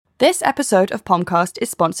This episode of Pomcast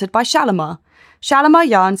is sponsored by Shalimar. Shalimar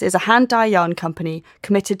Yarns is a hand-dye yarn company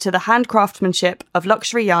committed to the handcraftsmanship of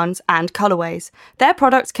luxury yarns and colourways. Their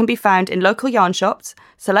products can be found in local yarn shops,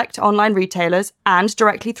 select online retailers, and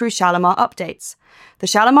directly through Shalimar updates. The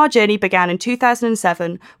Shalimar journey began in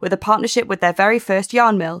 2007 with a partnership with their very first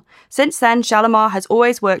yarn mill. Since then, Shalimar has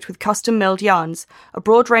always worked with custom-milled yarns, a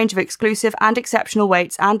broad range of exclusive and exceptional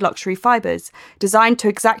weights and luxury fibres, designed to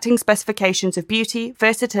exacting specifications of beauty,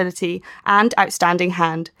 versatility, and outstanding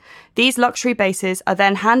hand. These luxury bases are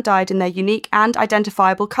then hand-dyed in their unique and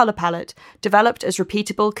identifiable colour palette, developed as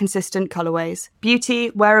repeatable, consistent colourways.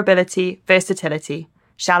 Beauty, wearability, versatility.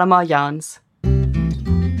 Shalimar Yarns.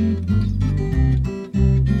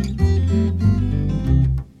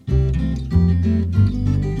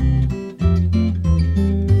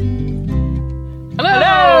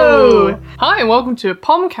 Hello! Hi and welcome to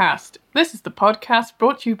Pomcast. This is the podcast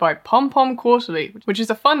brought to you by Pom Pom Quarterly, which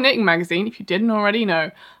is a fun knitting magazine if you didn't already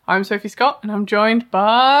know. I'm Sophie Scott and I'm joined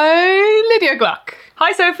by Lydia Gluck.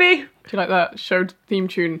 Hi, Sophie. Do you like that show theme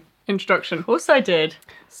tune introduction? Of course I did.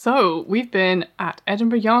 So, we've been at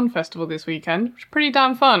Edinburgh Yarn Festival this weekend, which was pretty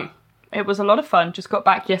damn fun. It was a lot of fun. Just got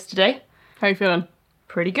back yesterday. How you feeling?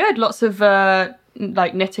 Pretty good. Lots of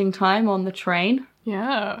knitting time on the train.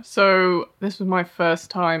 Yeah, so this was my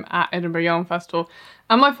first time at Edinburgh Yarn Festival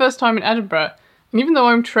and my first time in Edinburgh. And even though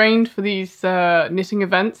I'm trained for these knitting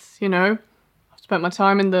events, you know, I've spent my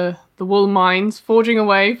time in the wool mines, forging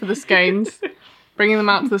away for the skeins, bringing them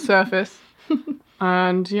out to the surface.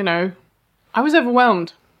 And, you know, I was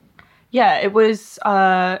overwhelmed. Yeah, it was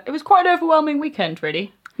quite an overwhelming weekend,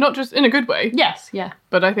 really. Not just in a good way. Yes, yeah.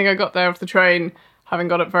 But I think I got there off the train, having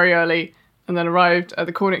got up very early, and then arrived at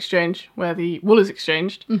the corn exchange where the wool is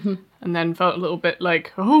exchanged, and then felt a little bit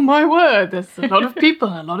like, oh my word, there's a lot of people,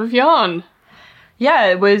 a lot of yarn. Yeah,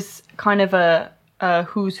 it was kind of a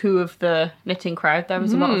who's who of the knitting crowd. There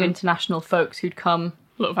was a lot of international folks who'd come.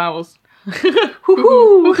 A lot of owls.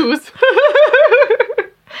 Hoo-hoo!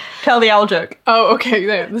 Tell the owl joke. Oh, okay.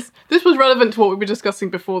 Yeah, this was relevant to what we were discussing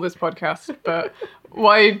before this podcast, but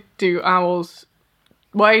why don't owls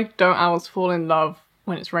fall in love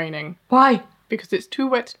when it's raining? Why? Because it's too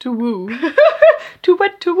wet to woo. Too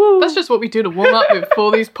wet to woo. That's just what we do to warm up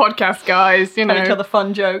before these podcasts, guys. You know, tell each other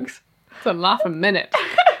fun jokes. It's a laugh a minute.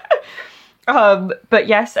 But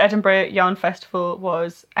yes, Edinburgh Yarn Festival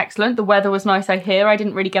was excellent. The weather was nice, I hear. I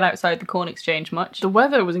didn't really get outside the corn exchange much. The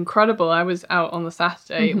weather was incredible. I was out on the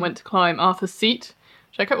Saturday and went to climb Arthur's Seat,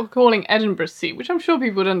 which I kept calling Edinburgh's Seat, which I'm sure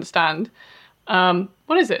people would understand.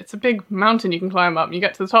 What is it? It's a big mountain you can climb up, and you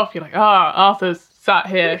get to the top, you're like, Arthur's sat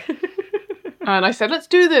here. And I said, let's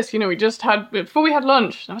do this. You know, before we had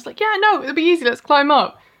lunch, and I was like, yeah, no, it'll be easy, let's climb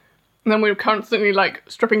up. And then we were constantly, like,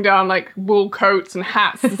 stripping down, like, wool coats and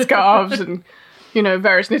hats and scarves and, you know,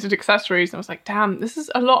 various knitted accessories. And I was like, damn, this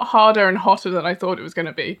is a lot harder and hotter than I thought it was going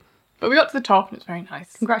to be. But we got to the top and it's very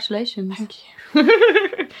nice. Congratulations. Thank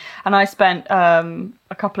you. And I spent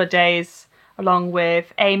a couple of days along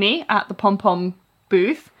with Amy at the Pom Pom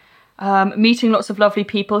booth, meeting lots of lovely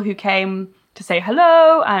people who came to say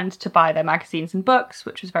hello and to buy their magazines and books,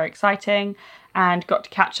 which was very exciting, and got to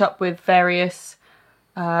catch up with various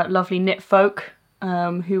lovely knit folk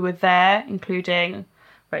who were there, including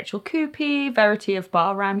Rachel Coopy, Verity of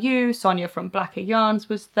Bar Ram U, Sonia from Blacker Yarns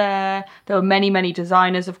was there. There were many, many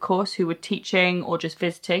designers, of course, who were teaching or just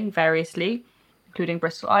visiting variously, including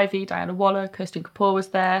Bristol Ivy, Diana Waller, Kirsten Kapoor was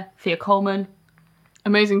there, Thea Coleman.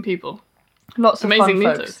 Amazing people. Lots of amazing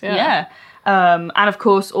fun knitters, folks. Yeah. And of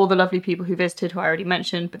course, all the lovely people who visited, who I already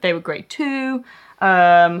mentioned, but they were great too.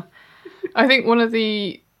 I think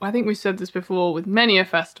we said this before with many a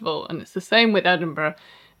festival, and it's the same with Edinburgh.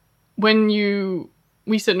 When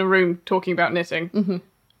we sit in a room talking about knitting,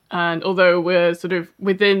 and although we're sort of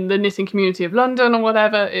within the knitting community of London or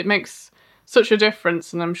whatever, it makes such a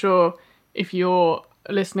difference. And I'm sure if you're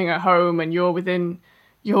listening at home and you're within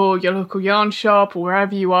your local yarn shop or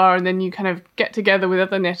wherever you are, and then you kind of get together with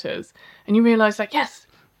other knitters and you realise, like, yes,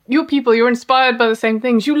 you're inspired by the same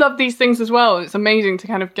things. You love these things as well. And it's amazing to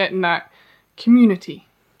kind of get in that community.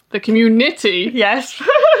 The community, yes,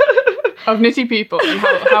 of knitty people, and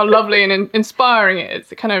how lovely and inspiring it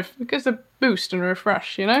is. It kind of gives a boost and a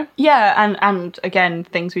refresh, you know? Yeah, and again,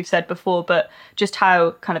 things we've said before, but just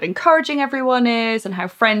how kind of encouraging everyone is and how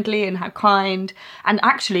friendly and how kind. And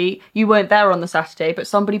actually, you weren't there on the Saturday, but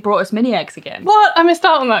somebody brought us mini eggs again. What? I missed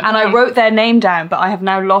out on that. And I wrote their name down, but I have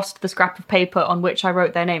now lost the scrap of paper on which I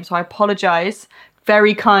wrote their name. So I apologise.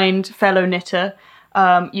 Very kind fellow knitter.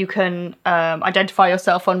 You can identify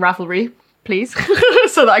yourself on Ravelry please,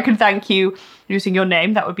 so that I can thank you using your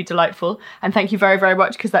name. That would be delightful. And thank you very, very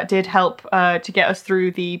much, because that did help to get us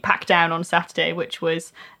through the pack down on Saturday, which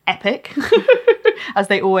was epic, as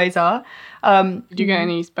they always are. Did you get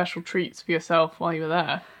any special treats for yourself while you were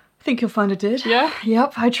there? I think you'll find I did. Yeah?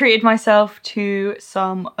 Yep. I treated myself to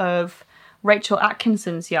some of Rachel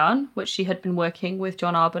Atkinson's yarn, which she had been working with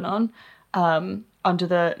John Arbon on, under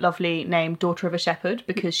the lovely name Daughter of a Shepherd,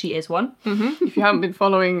 because she is one. Mm-hmm. If you haven't been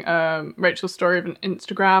following Rachel's story on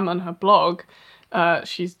Instagram and her blog,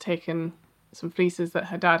 she's taken some fleeces that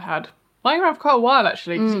her dad had lying around for quite a while,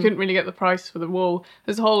 actually, because he couldn't really get the price for the wool.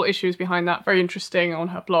 There's whole issues behind that, very interesting, on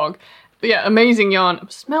her blog. But yeah, amazing yarn.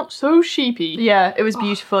 It smelt so sheepy. Yeah, it was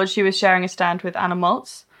beautiful. She was sharing a stand with Anna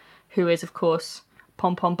Maltz, who is, of course,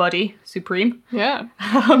 Pom Pom Buddy Supreme. Yeah.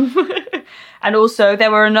 And also,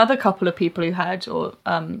 there were another couple of people who had, or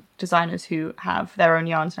designers who have their own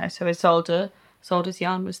yarns now. So Isolda's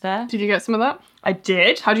yarn was there. Did you get some of that? I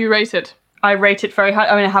did. How do you rate it? I rate it very high.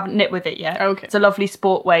 I mean, I haven't knit with it yet. Okay. It's a lovely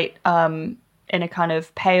sport weight in a kind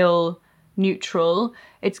of pale neutral.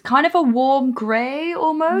 It's kind of a warm grey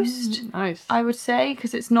almost. Nice. I would say,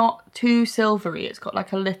 because it's not too silvery. It's got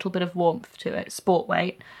like a little bit of warmth to it. Sport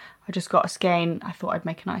weight. I just got a skein. I thought I'd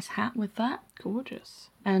make a nice hat with that. Gorgeous.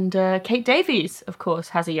 And Kate Davies, of course,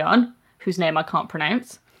 has a yarn whose name I can't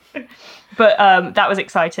pronounce. But that was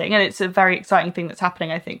exciting. And it's a very exciting thing that's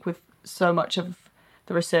happening, I think, with so much of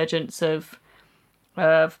the resurgence of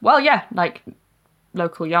like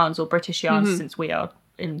local yarns or British yarns, since we are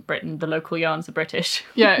in Britain, the local yarns are British.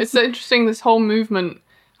 Yeah, it's interesting, this whole movement.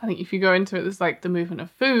 I think if you go into it, there's like the movement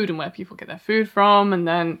of food and where people get their food from, and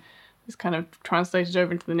then it's kind of translated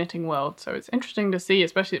over into the knitting world. So it's interesting to see,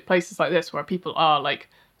 especially at places like this where people are like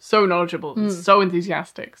so knowledgeable and so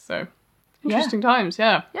enthusiastic. So interesting times,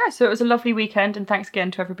 yeah. Yeah, so it was a lovely weekend, and thanks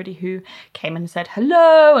again to everybody who came and said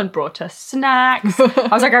hello and brought us snacks. I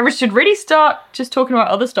was like, I should really start just talking about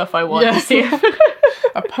other stuff I want. Yeah. See if...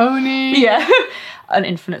 A pony. Yeah. An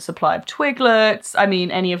infinite supply of twiglets. I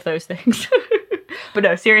mean, any of those things. But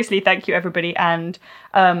no, seriously, thank you, everybody. And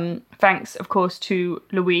thanks, of course, to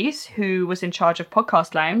Louise, who was in charge of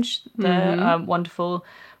Podcast Lounge, the wonderful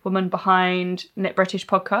woman behind Knit British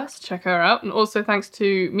podcast. Check her out. And also thanks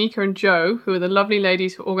to Mika and Jo, who are the lovely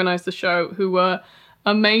ladies who organised the show, who were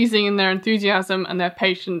amazing in their enthusiasm and their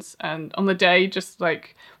patience. And on the day, just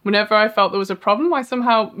like whenever I felt there was a problem,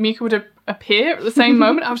 Mika would appear at the same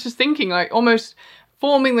moment. I was just thinking, like, almost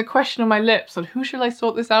forming the question on my lips on who should I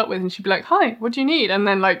sort this out with, and she'd be like, hi, what do you need? And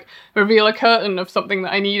then like reveal a curtain of something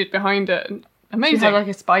that I needed behind it. And amazing. She had like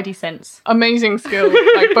a spidey sense. Amazing skill.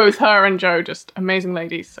 Like both her and Jo, just amazing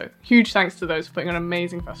ladies. So huge thanks to those for putting on an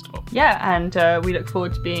amazing festival. Yeah, and we look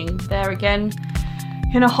forward to being there again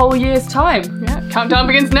in a whole year's time. Yeah, countdown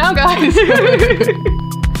begins now, guys.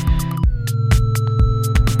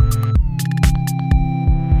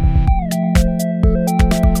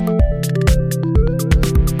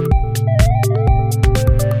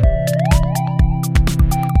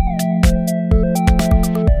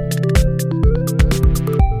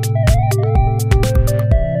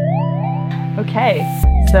 Okay,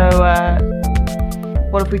 so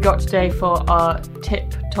what have we got today for our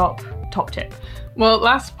top tip? Well,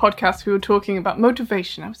 last podcast we were talking about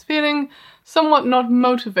motivation. I was feeling somewhat not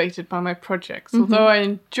motivated by my projects. Although I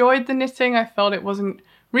enjoyed the knitting, I felt it wasn't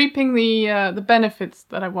reaping the benefits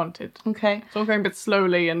that I wanted. Okay. It's all going a bit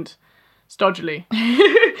slowly and stodgily.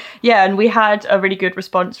 Yeah, and we had a really good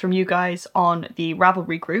response from you guys on the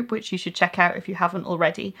Ravelry group, which you should check out if you haven't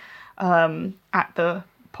already, at the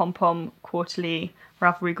Pom Pom Quarterly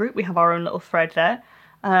Ravelry group. We have our own little thread there.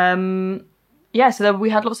 So we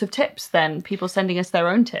had lots of tips then, people sending us their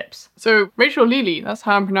own tips. So Rachel Lely, that's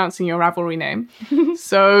how I'm pronouncing your Ravelry name.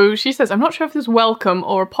 So she says, I'm not sure if this is welcome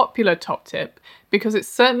or a popular top tip, because it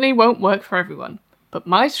certainly won't work for everyone. But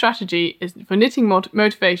my strategy is for knitting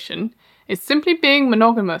motivation is simply being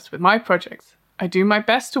monogamous with my projects. I do my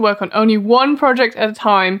best to work on only one project at a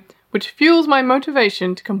time, which fuels my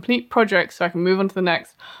motivation to complete projects so I can move on to the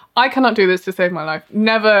next. I cannot do this to save my life.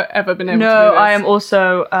 Never, ever been able to do this. No, I am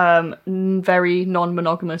also very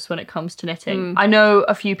non-monogamous when it comes to knitting. I know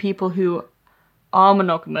a few people who are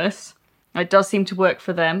monogamous. It does seem to work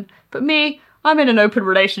for them. But me, I'm in an open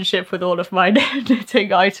relationship with all of my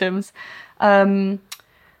knitting items. Some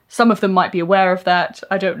of them might be aware of that.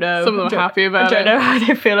 I don't know. Some of them are happy about it. I don't know how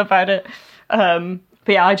they feel about it.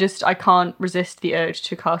 But yeah, I can't resist the urge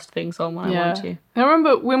to cast things on when I want to. I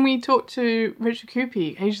remember when we talked to Rachel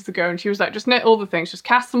Coopy ages ago, and she was like, just knit all the things, just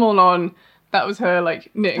cast them all on. That was her like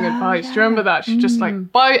knitting advice. Do you remember that? She's just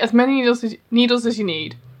like, buy as many needles as you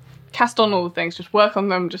need, cast on all the things, just work on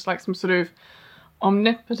them, just like some sort of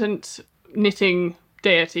omnipotent knitting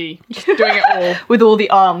deity, just doing it all. With all the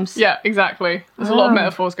arms. Yeah, exactly. There's a lot of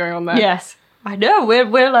metaphors going on there. Yes. I know,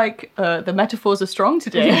 we're like, the metaphors are strong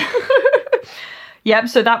today. Yeah. Yep,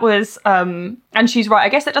 so that was, and she's right. I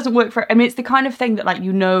guess that doesn't work for, I mean, it's the kind of thing that, like,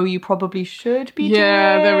 you probably should be doing.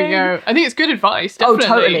 Yeah, there we go. I think it's good advice, definitely. Oh,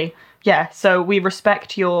 totally. Yeah, so we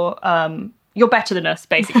respect your, you're better than us,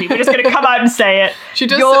 basically. We're just going to come out and say it.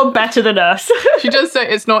 You're better than us. She does say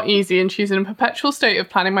it's not easy, and she's in a perpetual state of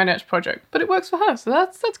planning my next project, but it works for her, so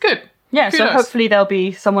that's good. Yeah, Kudos. So hopefully there'll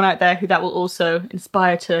be someone out there who that will also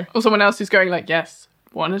inspire to... Or someone else who's going like, yes,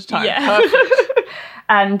 one at a time. Yeah. Perfect.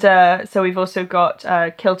 And so we've also got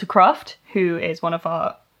Kilter Craft, who is one of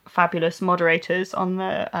our fabulous moderators on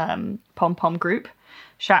the Pom Pom group.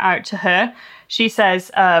 Shout out to her. She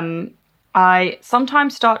says, I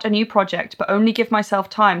sometimes start a new project, but only give myself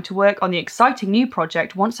time to work on the exciting new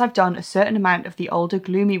project once I've done a certain amount of the older,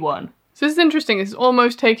 gloomy one. So this is interesting. This is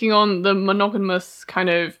almost taking on the monogamous kind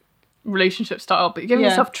of relationship style, but you're giving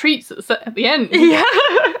yourself treats at the end. Yeah.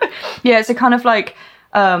 Yeah, it's a kind of like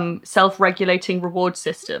self-regulating reward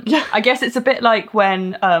system. Yeah. I guess it's a bit like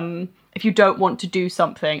when if you don't want to do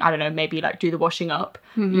something, I don't know, maybe like do the washing up.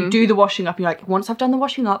 Mm-hmm. You do the washing up and you're like, once I've done the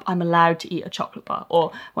washing up, I'm allowed to eat a chocolate bar.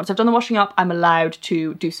 Or once I've done the washing up, I'm allowed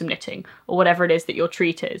to do some knitting. Or whatever it is that your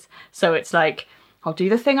treat is. So it's like, I'll do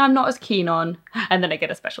the thing I'm not as keen on, and then I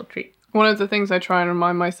get a special treat. One of the things I try and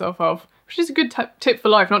remind myself of, which is a good tip for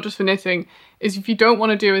life, not just for knitting, is if you don't want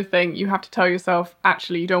to do a thing, you have to tell yourself,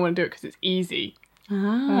 actually, you don't want to do it because it's easy.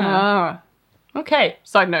 Okay,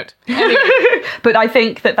 side note. Anyway. But I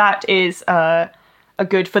think that is a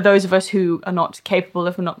good, for those of us who are not capable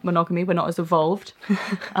of monogamy, we're not as evolved.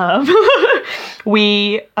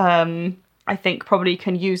 We, I think, probably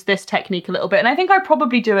can use this technique a little bit. And I think I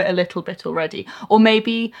probably do it a little bit already. Or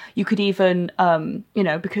maybe you could even,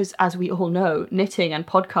 because as we all know, knitting and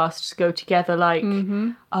podcasts go together like,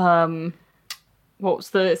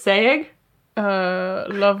 what's the saying?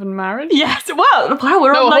 Love and marriage? Yes, wow,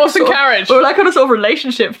 we're on like horse and carriage. We're like on a sort of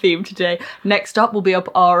relationship theme today. Next up will be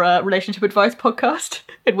our relationship advice podcast,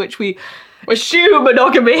 in which we eschew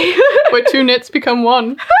monogamy. Where two knits become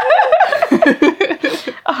one.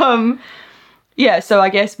 Yeah, so I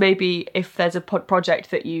guess maybe if there's a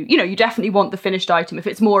project that you definitely want the finished item. If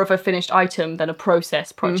it's more of a finished item than a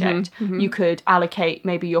process project, you could allocate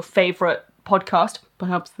maybe your favourite podcast,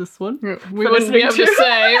 perhaps this one. We wouldn't be able to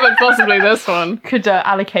say, but possibly this one. Could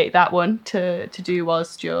allocate that one to do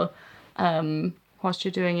whilst you're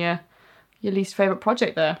doing your least favourite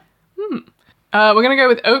project there. We're going to go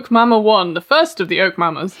with Oak Mama 1, the first of the Oak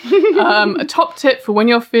Mamas. A top tip for when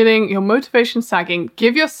you're feeling your motivation sagging,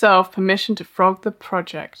 give yourself permission to frog the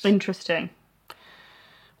project. Interesting.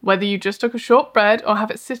 Whether you just took a shortbread or have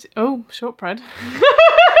it sit... Oh, shortbread.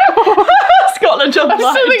 Scotland on the line.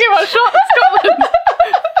 I'm still thinking about Scotland.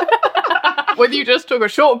 Whether you just took a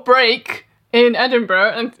short break in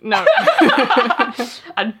Edinburgh and... No.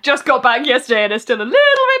 I just got back yesterday and are still a little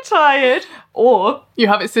bit tired. Or you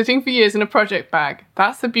have it sitting for years in a project bag.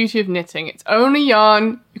 That's the beauty of knitting. It's only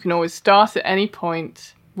yarn. You can always start at any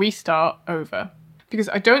point. Restart over. Because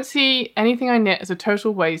I don't see anything I knit as a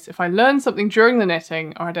total waste if I learn something during the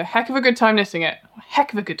knitting or had a heck of a good time knitting it. A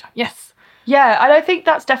heck of a good time. Yes. Yeah, and I think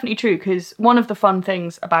that's definitely true because one of the fun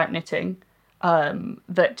things about knitting,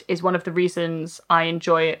 that is one of the reasons I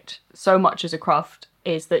enjoy it so much as a craft,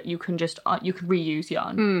 is that you can reuse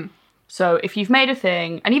yarn. So if you've made a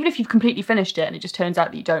thing, and even if you've completely finished it and it just turns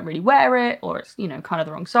out that you don't really wear it, or it's, kind of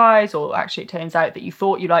the wrong size, or actually it turns out that you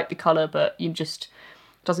thought you liked the colour but you just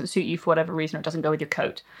doesn't suit you for whatever reason, or it doesn't go with your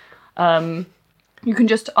coat, you can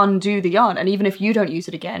just undo the yarn, and even if you don't use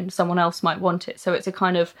it again, someone else might want it. So it's a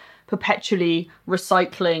kind of perpetually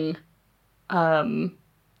recycling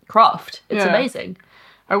craft. It's amazing.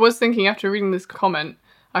 I was thinking after reading this comment,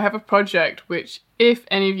 I have a project which, if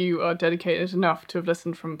any of you are dedicated enough to have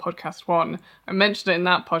listened from podcast 1, I mentioned it in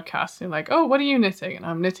that podcast. You're like, oh, what are you knitting? And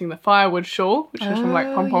I'm knitting the firewood shawl, which is from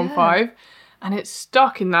like Pom Pom 5. And it's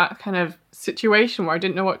stuck in that kind of situation where I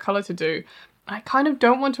didn't know what colour to do. I kind of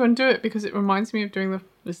don't want to undo it because it reminds me of doing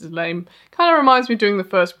this is lame, kind of reminds me of doing the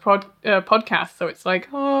first podcast. So it's like,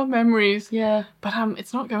 oh, memories. Yeah. But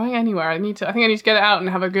it's not going anywhere. I think I need to get it out and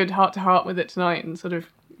have a good heart-to-heart with it tonight and sort of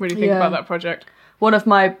really think about that project. One of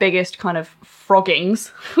my biggest kind of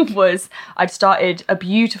froggings was I'd started a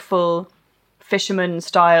beautiful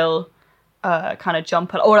fisherman-style kind of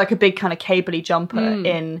jumper, or like a big kind of cabley jumper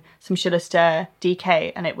in some Chilister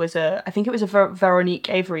DK, and I think it was a Veronique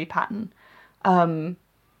Avery pattern. And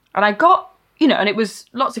I got, and it was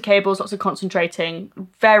lots of cables, lots of concentrating,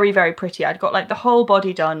 very, very pretty. I'd got like the whole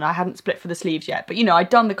body done. I hadn't split for the sleeves yet, but I'd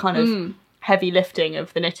done the kind of heavy lifting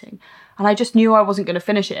of the knitting. And I just knew I wasn't going to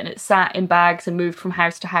finish it. And it sat in bags and moved from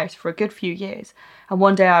house to house for a good few years. And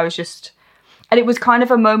one day I was just... And it was kind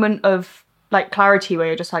of a moment of like clarity where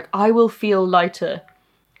you're just like, I will feel lighter.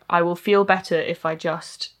 I will feel better if I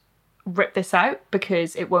just rip this out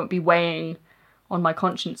because it won't be weighing on my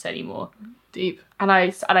conscience anymore. Deep. And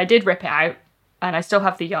I did rip it out and I still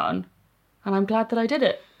have the yarn. And I'm glad that I did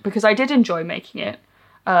it because I did enjoy making it.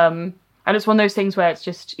 And it's one of those things where it's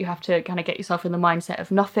just, you have to kind of get yourself in the mindset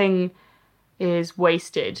of nothing is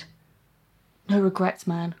wasted. No regrets,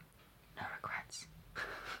 man. No regrets.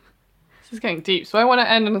 This is getting deep. So I want to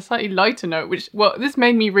end on a slightly lighter note, this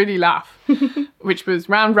made me really laugh, which was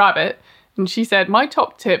Round Rabbit. And she said, my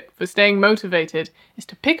top tip for staying motivated is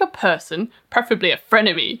to pick a person, preferably a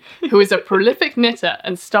frenemy, who is a prolific knitter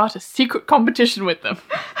and start a secret competition with them.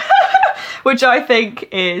 Which I think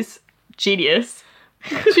is genius.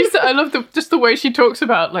 She said, I love just the way she talks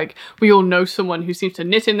about, like, we all know someone who seems to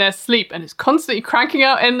knit in their sleep and is constantly cranking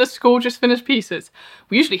out endless gorgeous finished pieces.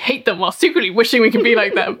 We usually hate them while secretly wishing we could be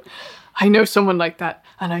like them. I know someone like that,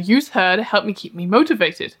 and I use her to help me keep me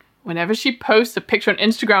motivated. Whenever she posts a picture on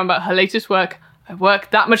Instagram about her latest work, I work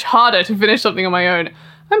that much harder to finish something on my own.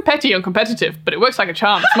 I'm petty and competitive, but it works like a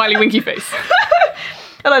charm. Smiley winky face.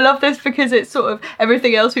 And I love this because it's sort of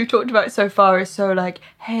everything else we've talked about so far is so like,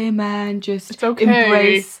 hey man, just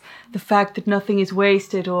embrace the fact that nothing is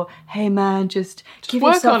wasted, or hey man, just give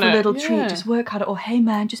yourself a little treat, just work harder, or hey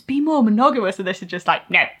man, just be more monogamous. And this is just like,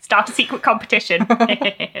 no, start a secret competition.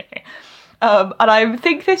 And I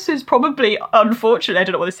think this is probably, unfortunately, I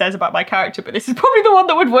don't know what this says about my character, but this is probably the one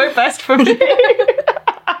that would work best for me.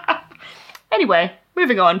 Anyway,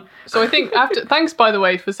 moving on. So I think thanks, by the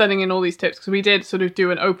way, for sending in all these tips, because we did sort of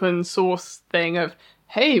do an open source thing of,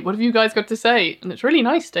 hey, what have you guys got to say? And it's really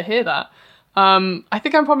nice to hear that. I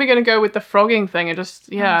think I'm probably going to go with the frogging thing and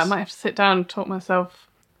just, nice. I might have to sit down and talk myself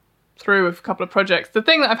through a couple of projects. The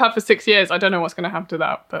thing that I've had for 6 years, I don't know what's going to happen to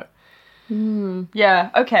that, but... Yeah,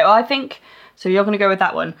 okay, well, I think... So you're going to go with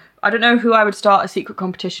that one. I don't know who I would start a secret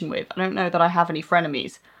competition with. I don't know that I have any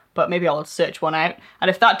frenemies, but maybe I'll search one out. And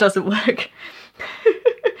if that doesn't work,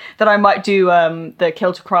 then I might do the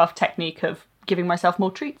Kiltercraft technique of giving myself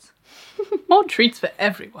more treats. More treats for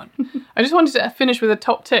everyone. I just wanted to finish with a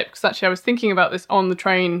top tip, because actually I was thinking about this on the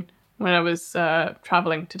train when I was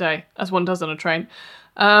travelling today, as one does on a train.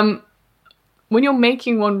 When you're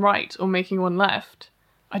making one right or making one left,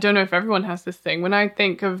 I don't know if everyone has this thing. When I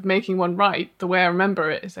think of making one right, the way I remember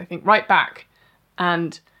it is I think right back.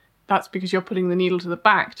 And that's because you're putting the needle to the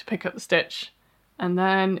back to pick up the stitch. And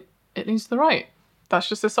then it leans to the right. That's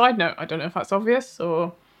just a side note. I don't know if that's obvious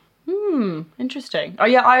or... Interesting. Oh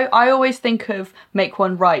yeah, I always think of make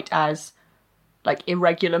one right as like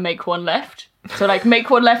irregular make one left. So like make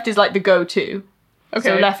one left is like the go-to. Okay.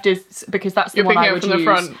 So left is, because that's the one I would use. The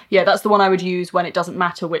front. Yeah, that's the one I would use when it doesn't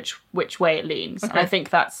matter which way it leans. Okay. And I think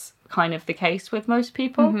that's kind of the case with most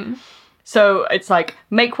people. Mm-hmm. So it's like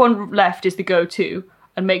make one left is the go-to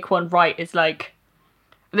and make one right is like,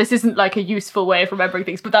 this isn't like a useful way of remembering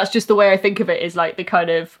things, but that's just the way I think of it, is like the kind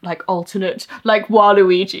of like alternate, like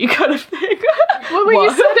Waluigi kind of thing. Well, when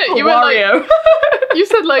you said it, you were like, you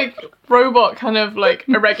said like robot kind of like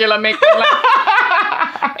irregular make one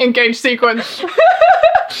left. Engage sequence.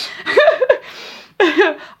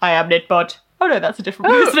 I am Knitbot. Oh no, that's a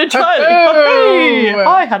different person entirely. Hey,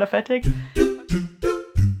 I had a fetish.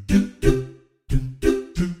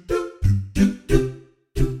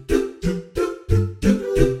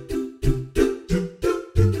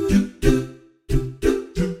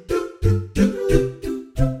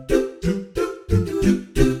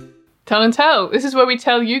 Tell and tell. This is where we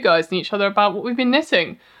tell you guys and each other about what we've been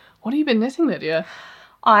knitting. What have you been knitting, Lydia?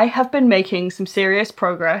 I have been making some serious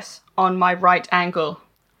progress on my right angle.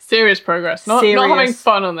 Serious progress. Not having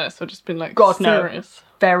fun on this. I've just been like, God, serious. No.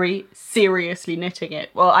 Very seriously knitting it.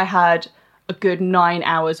 Well, I had a good 9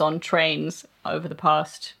 hours on trains over the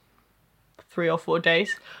past 3 or 4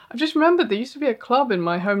 days. I've just remembered there used to be a club in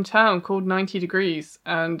my hometown called 90 Degrees,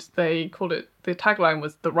 and they called it, the tagline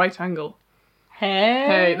was the right angle.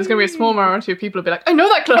 Hey, there's going to be a small minority of people who'll be like, I know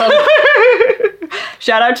that club!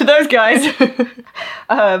 Shout out to those guys!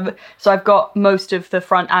 So I've got most of the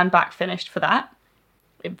front and back finished for that.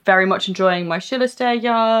 Very much enjoying my Schillerstair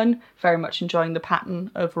yarn, very much enjoying the pattern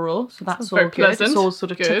overall, so that's all good. Pleasant. It's all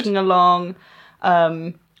sort of ticking along.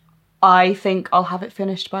 I think I'll have it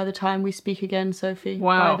finished by the time we speak again, Sophie.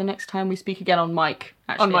 Wow. By the next time we speak again on mic.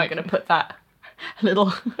 Actually, I'm going to put that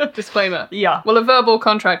little disclaimer. Yeah. Well, a verbal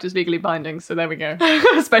contract is legally binding, so there we go.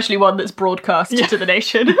 Especially one that's broadcast to the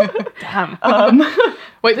nation. Damn.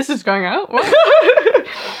 Wait, this is going out? What?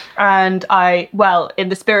 And in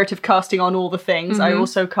the spirit of casting on all the things, I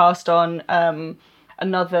also cast on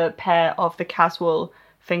another pair of the casual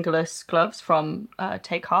fingerless gloves from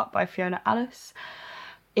Take Heart by Fiona Alice,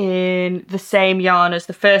 in the same yarn as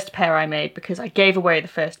the first pair I made, because I gave away the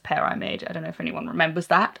first pair I made. I don't know if anyone remembers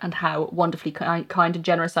that and how wonderfully kind and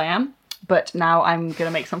generous I am, but now I'm going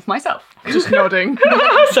to make some for myself. Just nodding.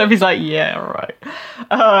 Sophie's like, yeah,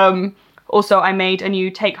 right. Also, I made a new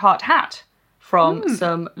Take Heart hat from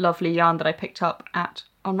some lovely yarn that I picked up at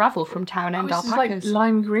Unravel from Town End Alpacas. This is like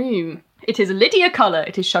lime green. It is a Lydia colour.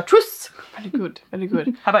 It is chartreuse. Very good, very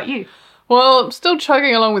good. How about you? Well, I'm still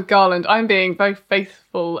chugging along with Garland. I'm being very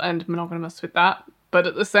faithful and monogamous with that, but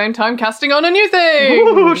at the same time casting on a new thing.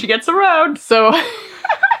 Ooh, she gets around. So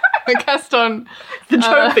I cast on the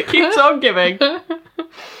joke that keeps on giving.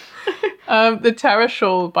 The Terra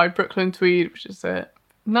Shawl by Brooklyn Tweed, which is a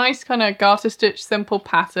nice kind of garter stitch simple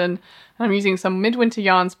pattern. And I'm using some Midwinter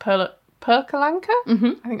Yarns Perkalanka.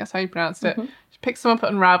 I think that's how you pronounced it. Just pick some up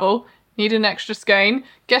at Unravel. Need an extra skein.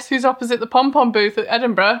 Guess who's opposite the pom-pom booth at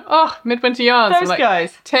Edinburgh? Oh, Midwinter Yarns. Those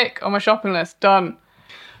guys. Tick on my shopping list. Done.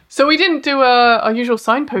 So we didn't do our usual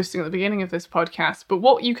signposting at the beginning of this podcast, but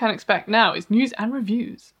what you can expect now is news and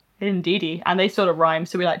reviews. Indeedy. And they sort of rhyme,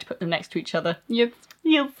 so we like to put them next to each other. Yes.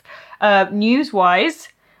 News-wise,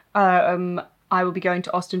 I will be going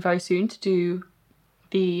to Austin very soon to do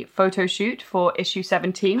the photo shoot for issue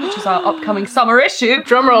 17, which is our upcoming summer issue.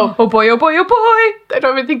 Drumroll. Oh boy, oh boy, oh boy. I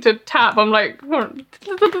don't even think to tap. I'm like...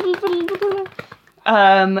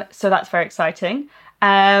 So that's very exciting.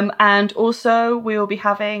 And also we will be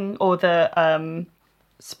having, the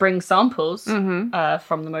spring samples from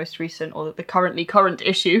the most recent, or the current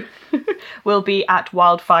issue, will be at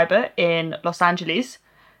Wild Fibre in Los Angeles.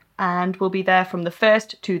 And we'll be there from the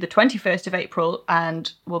 1st to the 21st of April,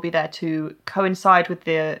 and we'll be there to coincide with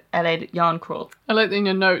the LA Yarn Crawl. I like that in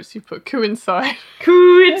your notes you put coincide.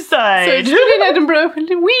 Coincide! So it's still in Edinburgh,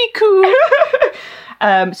 wee coo!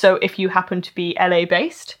 So if you happen to be LA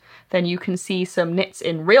based, then you can see some knits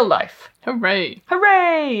in real life. Hooray!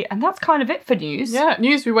 Hooray! And that's kind of it for news. Yeah,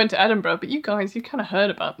 news we went to Edinburgh, but you guys, you kind of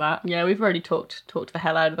heard about that. Yeah, we've already talked the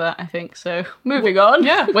hell out of that, I think, so moving on.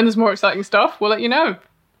 Yeah, when there's more exciting stuff, we'll let you know.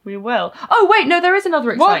 We will. Oh, wait, no, there is another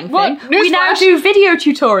exciting thing. We now Newsflash. do video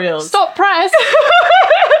tutorials. Stop press!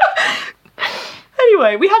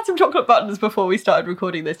 Anyway, we had some chocolate buttons before we started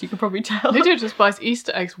recording this, you can probably tell. Lydia just buys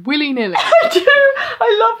Easter eggs willy-nilly. I do!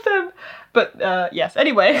 I love them! But, yes,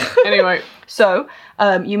 anyway. Anyway. So,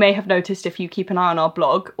 you may have noticed if you keep an eye on our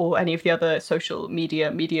blog or any of the other social media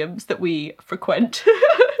mediums that we frequent.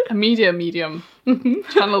 A medium.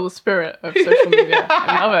 Channel the spirit of social media.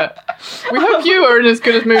 I love it. We hope you are in as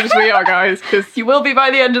good a mood as we are, guys, because You will be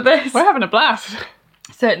by the end of this. we're having a blast.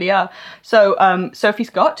 Certainly are. So, Sophie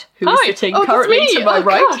Scott, who is Hi. sitting Oh, that's currently me. to my Oh,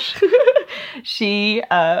 right, gosh. she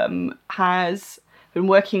has been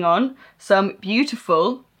working on some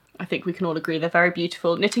beautiful, I think we can all agree they're very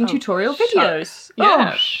beautiful, knitting tutorial videos. Shucks.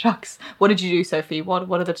 Yeah. Oh, shucks. What did you do, Sophie?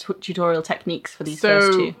 What are the tutorial techniques for these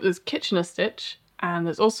first So two? there's Kitchener stitch, and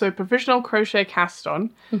there's also provisional crochet cast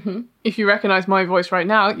on. If you recognise my voice right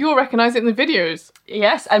now, you'll recognise it in the videos.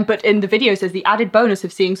 Yes, but in the videos there's the added bonus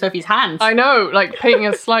of seeing Sophie's hands. I know, like painting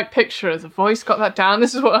a slight picture as a voice got that down.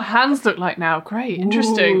 This is what her hands look like now. Great,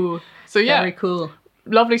 interesting. Ooh, So yeah, very cool.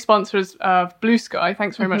 lovely sponsors of Blue Sky.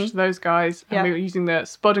 Thanks very much to those guys. And Yeah. we were using the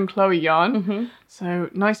Spud and Chloe yarn. So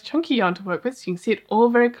nice chunky yarn to work with, so you can see it all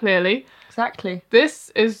very clearly. Exactly.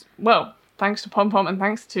 This is, well, thanks to Pom Pom and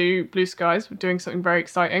thanks to Blue Skies for doing something very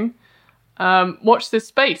exciting. Watch this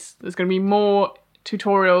space. There's going to be more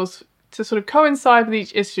tutorials to sort of coincide with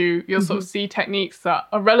each issue. You'll sort of see techniques that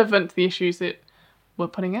are relevant to the issues that we're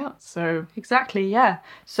putting out. So Exactly, yeah.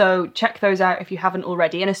 So check those out if you haven't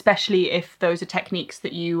already, and especially if those are techniques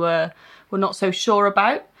that you were not so sure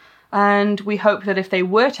about. And we hope that if they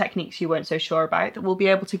were techniques you weren't so sure about, that we'll be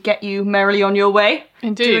able to get you merrily on your way.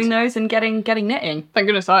 Indeed. Doing those and getting knitting. thank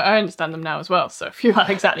goodness I understand them now as well. So phew. Well,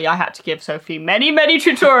 exactly. I had to give Sophie many, many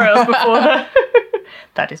tutorials before.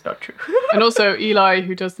 That is not true. And also Eli,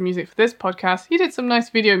 who does the music for this podcast, he did some nice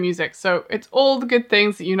video music. So it's all the good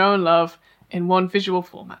things that you know and love in one visual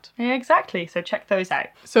format. Yeah, exactly. So check those out.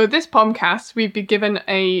 So this Pomcast, we've been given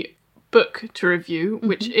a book to review,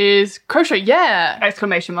 which is Crochet Yeah!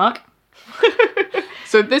 Exclamation mark.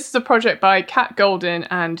 So this is a project by Kat Golden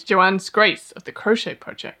and Joanne Scrace of the Crochet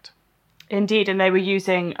Project. Indeed, and they were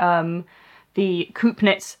using the Coop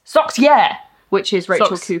Knits Socks Yeah, which is Rachel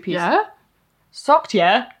Socks, Coopy's. Yeah? Socked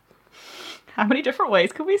Yeah? How many different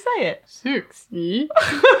ways can we say it? 60.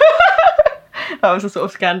 That was a sort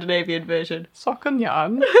of Scandinavian version. Socken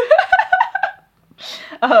yarn.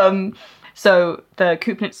 So the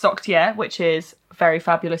Kupnitz Socktier, which is very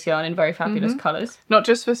fabulous yarn in very fabulous colours. Not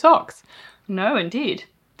just for socks. No, indeed.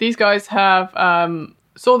 These guys have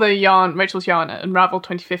saw the yarn, Rachel's yarn at Unravel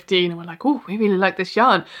 2015, and were like, oh, we really like this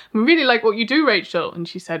yarn. We really like what you do, Rachel. And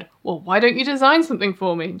she said, well, why don't you design something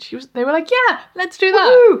for me? And they were like, yeah, let's do that.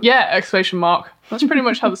 Woo-hoo! Yeah, exclamation mark. That's pretty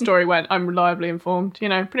much how the story went. I'm reliably informed,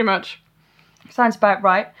 pretty much. Sounds about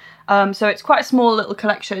right. So it's quite a small little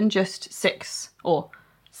collection, just six,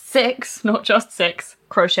 not just six,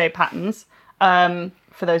 crochet patterns.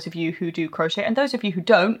 For those of you who do crochet, and those of you who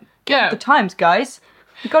don't, Yeah. the times, guys.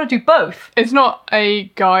 You've got to do both. It's not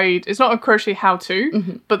a guide, it's not a crochet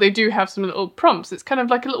how-to, but they do have some little prompts. It's kind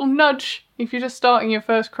of like a little nudge if you're just starting your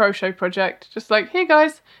first crochet project. Just like, here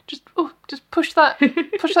guys, just push that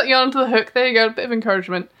yarn to the hook. There you go, a bit of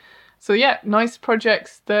encouragement. So yeah, nice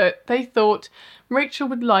projects that they thought Rachel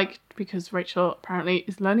would like, because Rachel apparently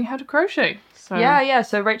is learning how to crochet. So Yeah.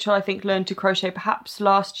 So Rachel, I think, learned to crochet perhaps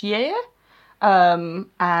last year,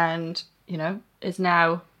 and is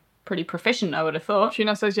now pretty proficient, I would have thought. She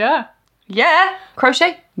now says, yeah. Yeah,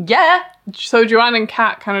 crochet, yeah. So Joanne and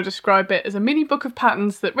Kat kind of describe it as a mini book of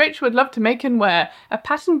patterns that Rachel would love to make and wear. A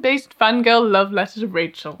pattern-based fangirl love letter to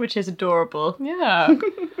Rachel. Which is adorable. Yeah.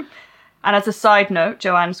 And as a side note,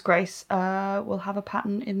 Joanne's Grace will have a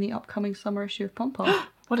pattern in the upcoming summer issue of Pom Pom.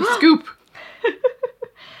 What a scoop.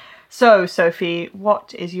 So, Sophie,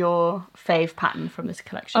 what is your fave pattern from this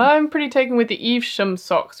collection? I'm pretty taken with the Evesham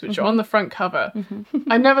socks, which are on the front cover.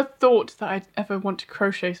 I never thought that I'd ever want to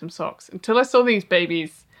crochet some socks until I saw these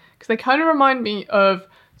babies, because they kind of remind me of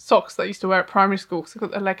socks that I used to wear at primary school. So they've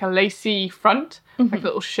got like a lacy front, like a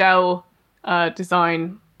little shell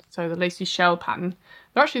design. So the lacy shell pattern.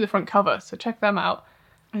 They're actually the front cover, so check them out.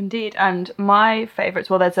 Indeed, and my favourites,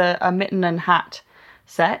 well, there's a mitten and hat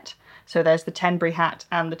set. So there's the Tenbury hat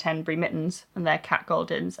and the Tenbury mittens, and they're cat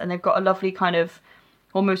goldens, and they've got a lovely kind of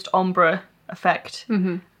almost ombre effect.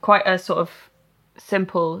 Quite a sort of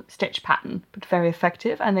simple stitch pattern, but very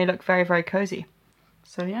effective, and they look very, very cosy.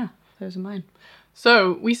 So yeah, those are mine.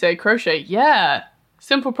 So we say crochet, yeah.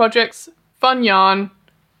 Simple projects, fun yarn.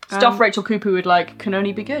 Stuff Rachel Cooper would like can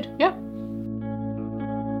only be good. Yeah.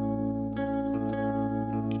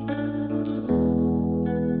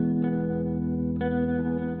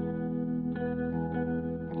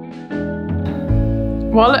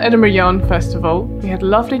 While at Edinburgh Yarn Festival, we had a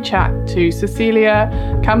lovely chat to Cecelia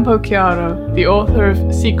Campochiaro, the author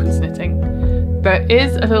of Sequence Knitting. There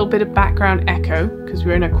is a little bit of background echo because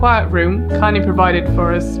we're in a quiet room, kindly provided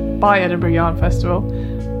for us by Edinburgh Yarn Festival,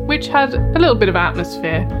 which had a little bit of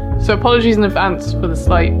atmosphere, so apologies in advance for the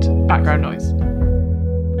slight background noise.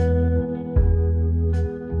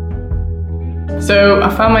 So I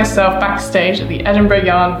found myself backstage at the Edinburgh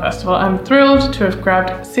Yarn Festival. I'm thrilled to have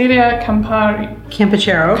grabbed Cecelia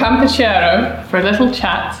Campochiaro for a little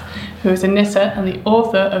chat, who is a knitter and the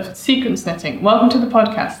author of Sequence Knitting. Welcome to the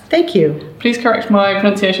podcast. Thank you. Please correct my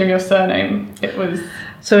pronunciation of your surname. It was...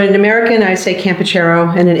 So in American, I say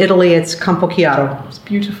Campochiaro, and in Italy, it's Campochiaro. It's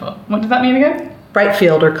beautiful. What did that mean again? Bright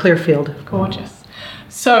field or clear field. Gorgeous.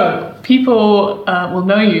 So, people will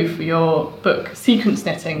know you for your book, Sequence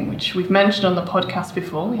Knitting, which we've mentioned on the podcast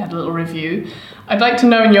before. We had a little review. I'd like to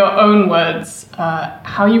know in your own words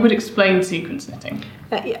how you would explain sequence knitting.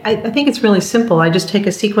 I think it's really simple. I just take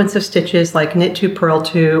a sequence of stitches like knit 2, purl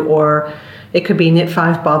 2, or it could be knit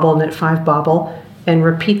 5, bobble, knit 5, bobble, and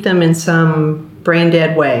repeat them in some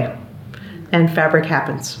brain-dead way, and fabric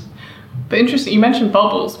happens. But interesting, you mentioned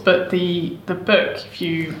bobbles, but the book, if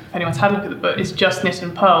anyone's had a look at the book, is just knit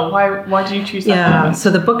and purl. Why did you choose that? Yeah, so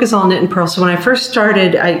the book is all knit and purl. So when I first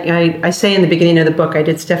started, I say in the beginning of the book, I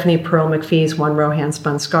did Stephanie Pearl McPhee's 1-row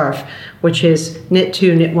hand-spun scarf, which is knit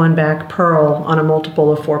 2, knit 1 back, purl on a multiple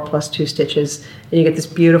of 4 plus 2 stitches, and you get this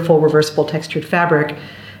beautiful reversible textured fabric.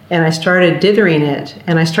 And I started dithering it,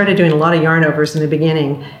 and I started doing a lot of yarn overs in the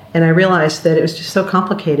beginning, and I realized that it was just so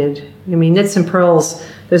complicated. I mean, knits and purls,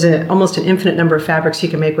 there's almost an infinite number of fabrics you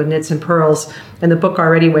can make with knits and purls, and the book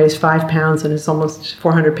already weighs 5 pounds and it's almost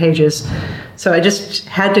 400 pages. So I just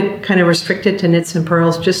had to kind of restrict it to knits and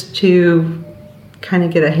purls just to kind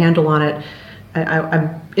of get a handle on it.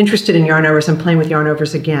 I'm interested in yarn overs. I'm playing with yarn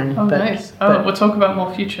overs again. Oh, nice. We'll talk about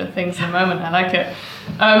more future things in a moment. I like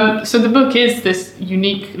it. So the book is this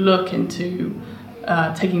unique look into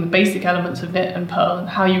taking the basic elements of knit and purl and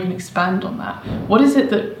how you can expand on that. What is it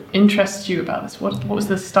that interested you about this? What was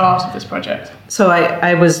the start of this project? So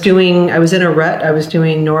I was in a rut. I was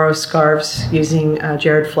doing Noro scarves using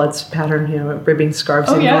Jared Flood's pattern, ribbing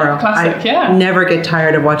scarves in Noro. Classic, I never get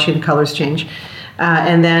tired of watching the colors change.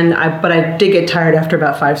 But I did get tired after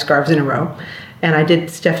about 5 scarves in a row. And I did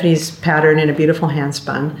Stephanie's pattern in a beautiful hand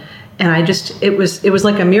spun. And it was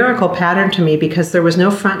like a miracle pattern to me because there was no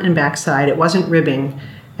front and back side. It wasn't ribbing.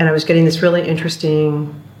 And I was getting this really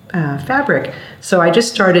interesting fabric. So I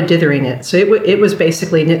just started dithering it. So it was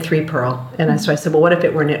basically knit 3 purl. And so I said, well, what if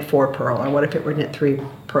it were knit 4 purl? Or what if it were knit 3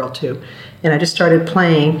 purl 2? And I just started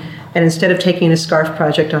playing. And instead of taking a scarf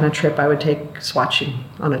project on a trip, I would take swatching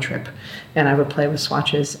on a trip. And I would play with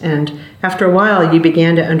swatches. And after a while, you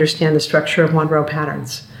began to understand the structure of one-row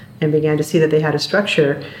patterns and began to see that they had a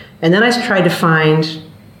structure. And then I tried to find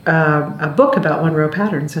a book about one-row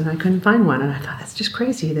patterns, and I couldn't find one. And I thought, that's just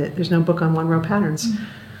crazy that there's no book on one-row patterns. Mm-hmm.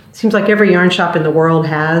 Seems like every yarn shop in the world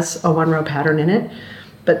has a one-row pattern in it,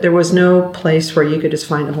 but there was no place where you could just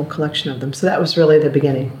find a whole collection of them. So that was really the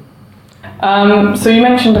beginning. So you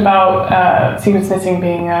mentioned about sequence knitting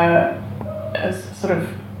being a sort of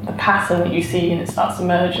the pattern that you see and it starts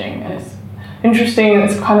emerging, and it's interesting.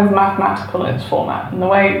 It's kind of mathematical in its format, and the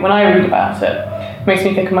way when I read about it makes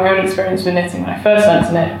me think of my own experience with knitting. When I first learned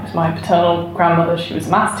to knit with my paternal grandmother, she was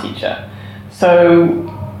a maths teacher,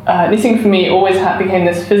 so knitting for me always became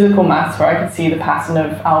this physical maths where I could see the pattern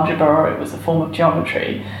of algebra or it was a form of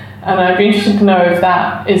geometry. And I'd be interested to know if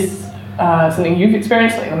that is something you've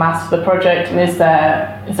experienced, like the maths of the project, and is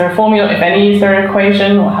there a formula, if any, is there an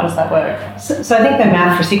equation, or how does that work? So I think the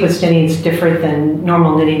math for sequence knitting is different than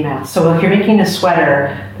normal knitting math. So if you're making a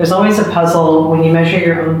sweater, there's always a puzzle when you measure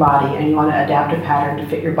your own body and you want to adapt a pattern to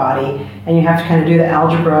fit your body, and you have to kind of do the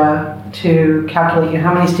algebra to calculate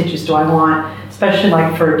how many stitches do I want, especially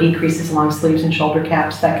like for decreases along sleeves and shoulder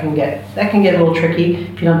caps. That can get a little tricky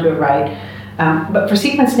if you don't do it right. But for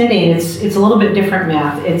sequence knitting, it's a little bit different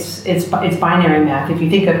math. It's binary math. If you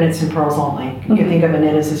think of knits and purls only, you can think of a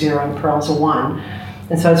knit as a 0 and purl as a 1.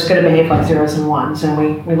 And so it's going to behave like 0s and 1s.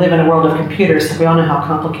 And we live in a world of computers, so we all know how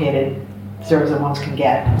complicated 0s and 1s can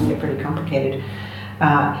get. It can get pretty complicated.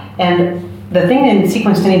 And the thing in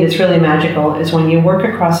sequence knitting that's really magical is when you work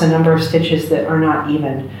across a number of stitches that are not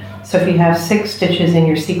even. So if you have 6 stitches in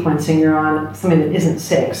your sequence and you're on something that isn't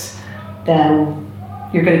 6, then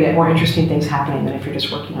you're going to get more interesting things happening than if you're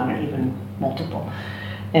just working on an even multiple.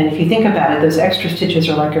 And if you think about it, those extra stitches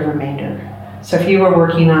are like a remainder. So if you were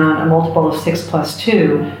working on a multiple of 6 plus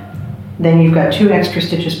 2, then you've got 2 extra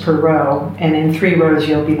stitches per row, and in 3 rows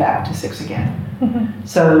you'll be back to 6 again. Mm-hmm.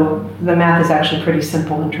 So the math is actually pretty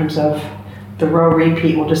simple in terms of the row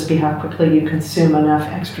repeat will just be how quickly you consume enough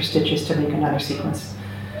extra stitches to make another sequence.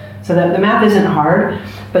 So the math isn't hard,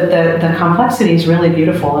 but the complexity is really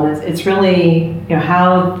beautiful, and it's really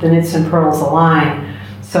how the knits and purls align.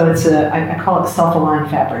 So it's I call it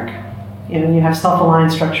self-aligned fabric. You have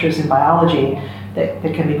self-aligned structures in biology that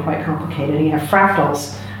can be quite complicated. And you have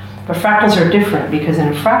fractals, but fractals are different because in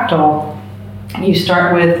a fractal you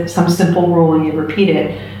start with some simple rule and you repeat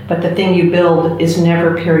it, but the thing you build is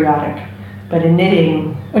never periodic. But in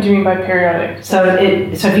knitting, what do you mean by periodic? So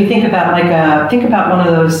if you think about one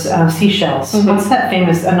of those seashells. Mm-hmm. What's that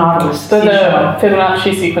famous nautilus seashell? The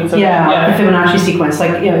Fibonacci sequence. The Fibonacci sequence.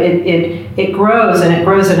 It grows and it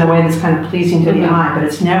grows in a way that's kind of pleasing to the eye, but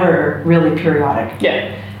it's never really periodic.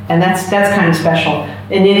 Yeah. And that's kind of special.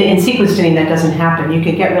 In sequence knitting, that doesn't happen. You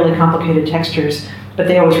can get really complicated textures, but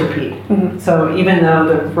they always repeat. Mm-hmm. So even though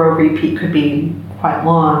the row repeat could be quite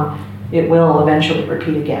long, it will eventually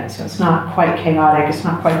repeat again. So it's not quite chaotic. It's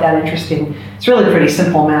not quite that interesting. It's really pretty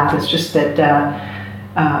simple math. It's just that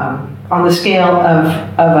on the scale of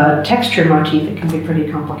a texture motif, it can be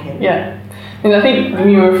pretty complicated. Yeah. And I think when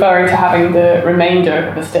you were referring to having the remainder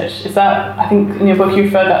of a stitch, is that, I think in your book you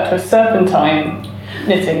referred that to a serpentine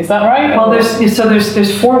knitting, is that right? Well,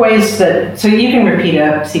 there's 4 ways so you can repeat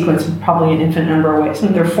a sequence probably an infinite number of ways,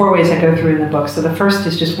 but there are 4 ways I go through in the book. So the first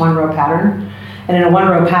is just one row pattern. And in a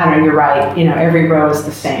one-row pattern, you're right, every row is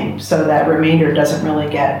the same, so that remainder doesn't really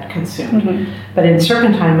get consumed. Mm-hmm. But in the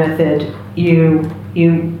serpentine method, you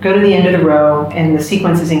go to the end of the row, and the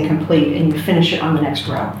sequence is incomplete, and you finish it on the next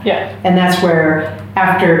row. Yeah. And that's where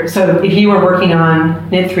so if you were working on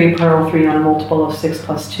knit 3, purl 3 on a multiple of 6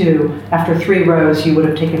 plus 2, after 3 rows, you would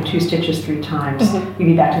have taken 2 stitches 3 times. Mm-hmm. You'd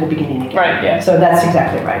be back to the beginning again. Right, yeah. So that's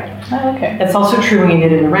exactly right. Oh, okay. That's also true when you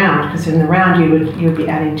knit in the round, because in the round you would be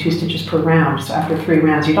adding 2 stitches per round. So after 3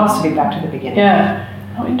 rounds, you'd also be back to the beginning. Yeah.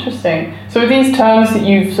 Oh, interesting. So are these terms that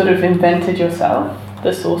you've sort of invented yourself?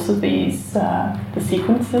 the source of these the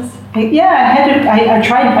sequences?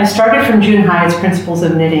 I started from June Hyde's Principles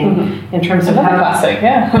of Knitting in terms of Another classic,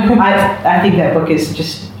 yeah. I think that book is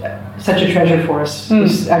just such a treasure for us.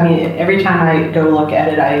 I mean, every time I go look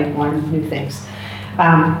at it, I learn new things.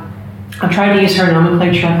 I'm trying to use her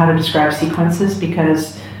nomenclature on how to describe sequences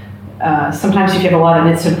because sometimes if you have a lot of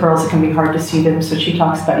knits and purls, it can be hard to see them. So she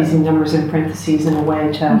talks about using numbers in parentheses in a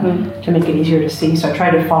way to make it easier to see. So I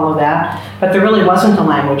tried to follow that. But there really wasn't a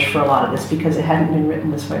language for a lot of this because it hadn't been written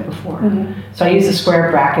this way before. So I used a square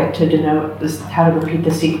bracket to denote how to repeat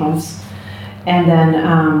the sequence. And then,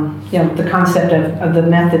 the concept of the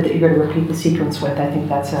method that you're going to repeat the sequence with, I think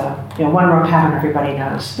that's a, one row pattern everybody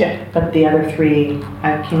knows. Yeah. But the other three,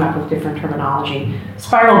 I came up with different terminology.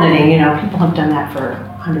 Spiral knitting, people have done that for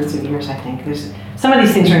hundreds of years, I think. Some of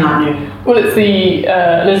these things are not new. Well, it's the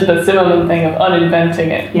Elizabeth Zimmerman thing of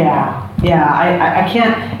uninventing it. Yeah, I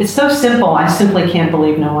can't, it's so simple, I simply can't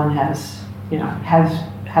believe no one has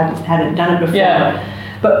hadn't done it before.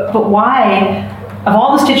 Yeah. But why? Of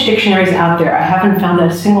all the stitch dictionaries out there, I haven't found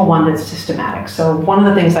a single one that's systematic. So one of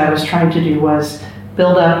the things I was trying to do was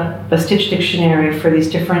build up a stitch dictionary for these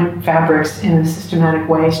different fabrics in a systematic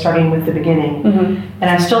way, starting with the beginning.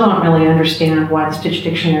 And I still don't really understand why the stitch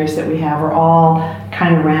dictionaries that we have are all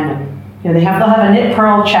kind of random. They'll have a knit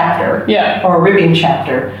purl chapter or a ribbing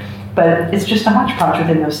chapter, but it's just a hodgepodge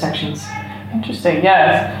within those sections. Interesting,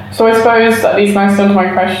 yes. So I suppose that leads nicely onto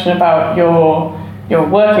my question about your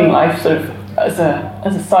working life, sort of as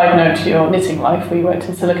a side note to your knitting life, where you worked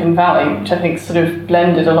in Silicon Valley, which I think sort of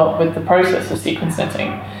blended a lot with the process of sequence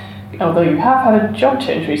knitting. Although you have had a job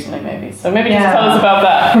change recently, maybe. So maybe just tell us about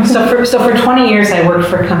that. So for 20 years, I worked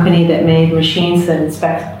for a company that made machines that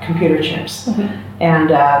inspect computer chips. And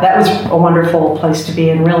that was a wonderful place to be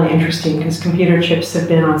and really interesting because computer chips have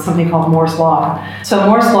been on something called Moore's Law. So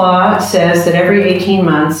Moore's Law says that every 18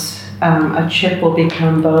 months, a chip will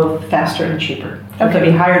become both faster and cheaper.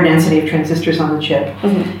 There'll be higher density of transistors on the chip.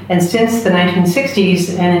 And since the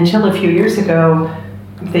 1960s and until a few years ago,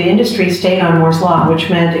 the industry stayed on Moore's Law, which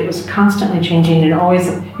meant it was constantly changing and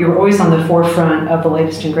you were always on the forefront of the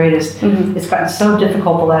latest and greatest. It's gotten so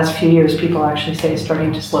difficult the last few years, people actually say it's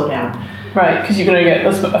starting to slow down. Right, because you can only get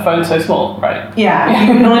a phone so small, right? Yeah,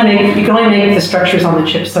 you can only make the structures on the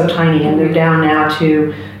chip so tiny, and they're down now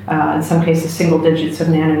to in some cases single digits of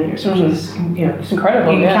nanometers, which is it's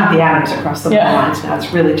incredible. You can count the atoms across the lines now.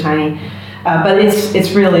 It's really tiny, but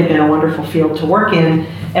it's really been a wonderful field to work in.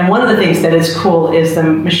 And one of the things that is cool is the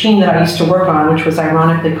machine that I used to work on, which was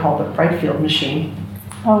ironically called the Brightfield machine.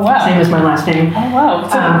 Oh wow! Same as my last name. Oh wow!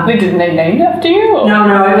 So they named after you? Or?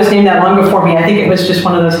 No, it was named that long before me. I think it was just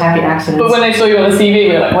one of those happy accidents. But when they saw you on the CV,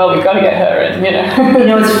 they were like, "Well, we've got to get her in,"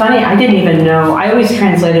 It's funny. I didn't even know. I always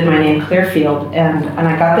translated my name Clearfield, and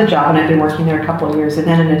I got the job, and I've been working there a couple of years. And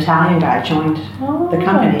then an Italian guy joined the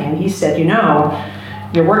company, and he said,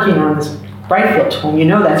 "You're working on this Brightfield tool.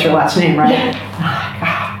 That's your last name, right?" Yeah.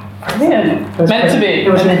 It was meant to be.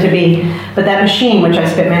 It was meant to be. But that machine, which I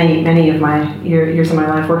spent many of my years of my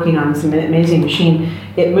life working on, is an amazing machine.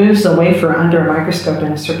 It moves the wafer under a microscope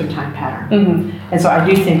in a serpentine pattern. And so I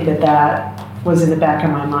do think that was in the back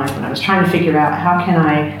of my mind when I was trying to figure out how can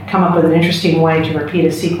I come up with an interesting way to repeat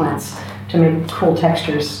a sequence to make cool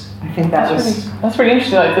textures. I think that's really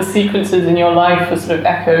interesting. Like the sequences in your life are sort of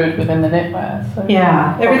echoed within the knitwear. So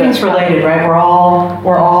everything's related, right? We're all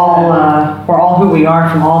who we are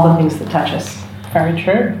from all the things that touch us. Very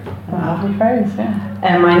true. Lovely phrase, yeah.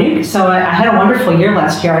 And I had a wonderful year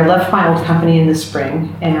last year. I left my old company in the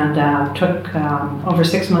spring and took over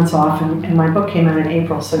 6 months off, and my book came out in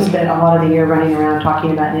April. So I spent a lot of the year running around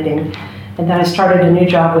talking about knitting. And then I started a new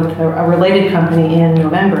job with a related company in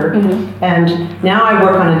November. And now I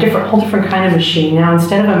work on a whole different kind of machine. Now,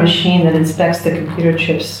 instead of a machine that inspects the computer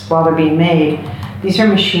chips while they're being made, these are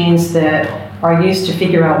machines that are used to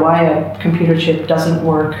figure out why a computer chip doesn't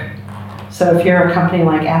work. So if you're a company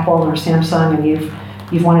like Apple or Samsung and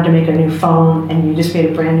you've wanted to make a new phone and you just made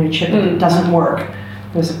a brand new chip and it doesn't work,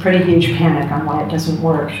 there's a pretty huge panic on why it doesn't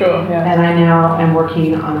work. Sure, yeah. And I now am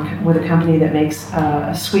working with a company that makes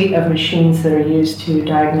a suite of machines that are used to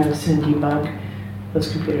diagnose and debug those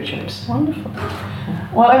computer chips. Wonderful.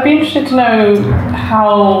 Well, I'd be interested to know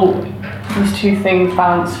how these two things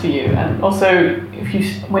balance for you, and also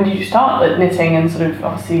when did you start knitting and sort of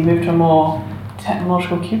obviously move to a more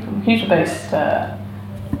technological computer-based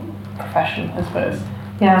profession, I suppose.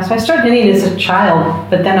 Yeah, so I started knitting as a child,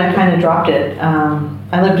 but then I kind of dropped it.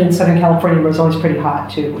 I lived in Southern California where it was always pretty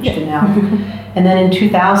hot too, which did now. And then in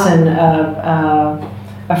 2000, a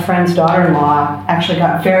friend's daughter-in-law actually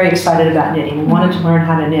got very excited about knitting and wanted to learn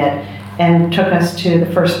how to knit. and took us to the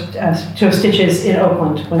first to Stitches in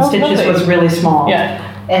Oakland when Stitches lovely. was really small. Yeah.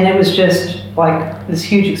 And it was just like this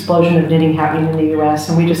huge explosion of knitting happening in the U.S.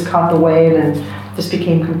 and we just caught the wave and just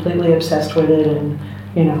became completely obsessed with it and,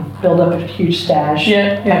 build up a huge stash.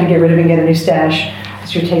 Yeah. Had to get rid of it and get a new stash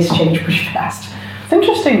because your tastes change pretty fast. It's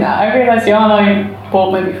interesting that. I realised yarn I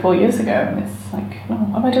bought maybe 4 years ago, and it's like, oh,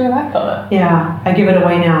 what am I doing with that colour? Yeah, I give it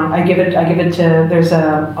away now. I give it to, there's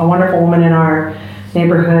a wonderful woman in our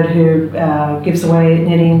neighborhood who gives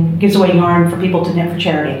away yarn for people to knit for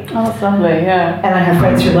charity. Oh, that's lovely, yeah. And I have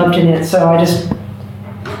friends who love to knit, so I just,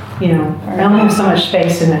 I only have so much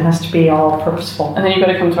space and it has to be all purposeful. And then you've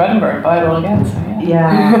got to come to Edinburgh and buy it all again, so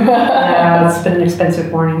yeah. Yeah, it's been an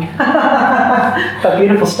expensive morning. But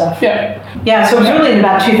beautiful stuff. Yeah. Yeah, so it was really in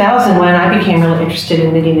about 2000 when I became really interested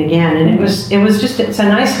in knitting again. And it's a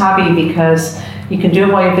nice hobby because you can do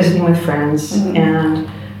it while you're visiting with friends. Mm-hmm. And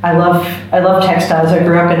I love textiles. I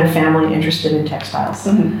grew up in a family interested in textiles.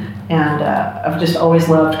 Mm-hmm. And I've just always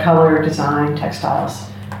loved color, design, textiles.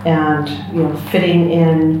 And, fitting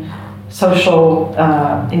in social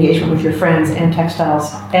engagement with your friends and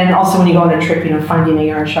textiles. And also when you go on a trip, finding a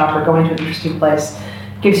yarn shop or going to an interesting place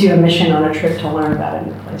gives you a mission on a trip to learn about a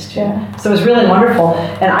new place too. Yeah. So it was really wonderful.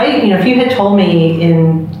 And if you had told me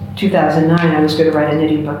in 2009 I was going to write a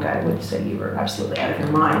knitting book, I would say you were absolutely out of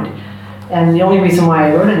your mind. And the only reason why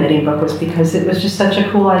I wrote a knitting book was because it was just such a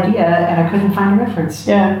cool idea and I couldn't find a reference.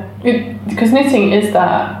 Yeah, because knitting is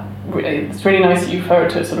that. It's really nice that you refer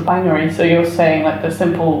to it sort of binary. So you're saying like the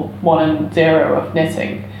simple 1 and 0 of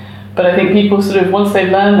knitting. But I think people sort of, once they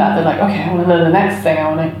learn that, they're like, okay, I want to learn the next thing. I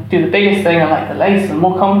want to do the biggest thing. I like the lace and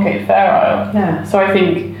more complicated fair isle. Yeah. So I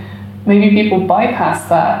think maybe people bypass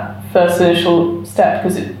that first initial step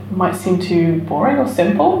because it might seem too boring or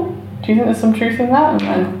simple. Do you think there's some truth in that?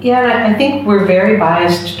 Yeah, I think we're very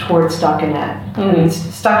biased towards stockinette. Mm. I mean,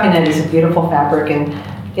 stockinette is a beautiful fabric and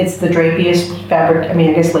it's the drapiest fabric. I mean,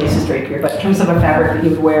 I guess lace is drapier, but in terms of a fabric that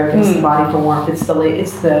you would wear against the body for warmth, it's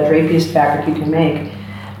the drapiest fabric you can make.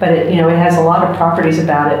 But it has a lot of properties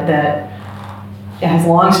about it that it has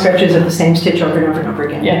long stretches of the same stitch over and over and over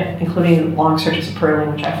again, including long stretches of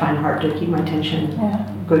purling, which I find hard to keep my tension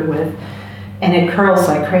good with. And it curls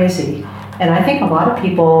like crazy. And I think a lot of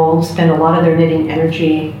people spend a lot of their knitting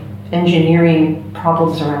energy engineering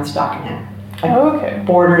problems around stockinette, like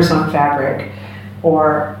borders on fabric.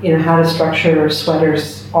 Or how to structure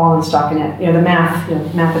sweaters all in stockinette. The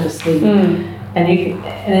math of the sleeve. Mm. And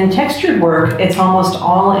in textured work, it's almost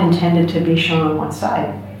all intended to be shown on one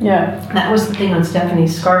side. Yeah. That was the thing on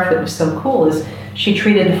Stephanie's scarf that was so cool is she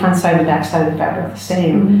treated the front side and back side of the fabric the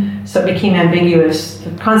same. Mm-hmm. So it became ambiguous.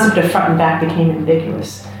 The concept of front and back became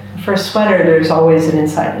ambiguous. For a sweater, there's always an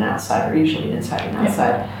inside and outside, or usually an inside and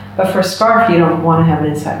outside. Yeah. But for a scarf, you don't want to have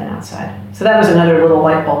an inside and outside. So that was another little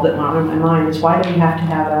light bulb that went on in my mind is why do we have to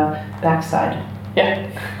have a backside? Yeah,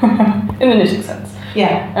 in the knitting sense.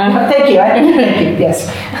 Yeah, thank you, yes.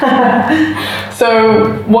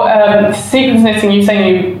 So what sequence knitting, you're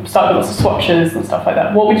saying you start with lots of swatches and stuff like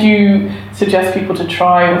that. What would you suggest people to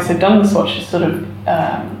try once they've done the swatches, sort of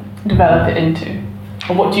develop it into?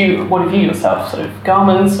 Or what have you yourself, sort of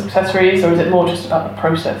garments, accessories, or is it more just about the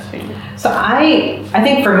process for you? So I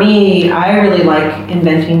think for me, I really like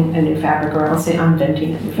inventing a new fabric, or I'll say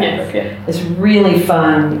inventing a new fabric. Yes, yeah. It's really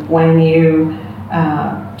fun when you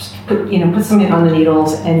put something on the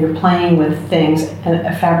needles and you're playing with things and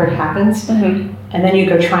a fabric happens. Mm-hmm. And then you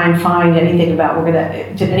go try and find anything about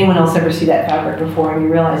did anyone else ever see that fabric before? And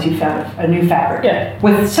you realize you found a new fabric. Yeah.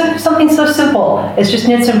 With something so simple. It's just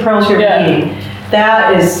knits and pearls you're repeating.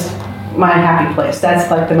 That is my happy place.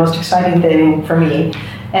 That's like the most exciting thing for me.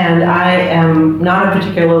 And I am not a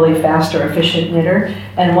particularly fast or efficient knitter.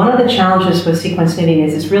 And one of the challenges with sequence knitting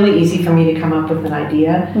is it's really easy for me to come up with an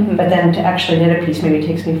idea, but then to actually knit a piece maybe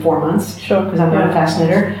takes me 4 months because I'm not a fast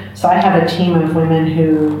knitter. So I have a team of women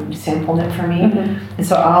who sample knit for me. And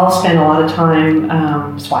so I'll spend a lot of time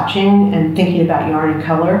swatching and thinking about yarn and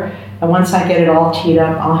color. And once I get it all teed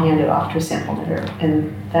up, I'll hand it off to a sample knitter.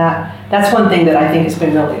 And that's one thing that I think has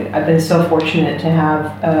been I've been so fortunate to have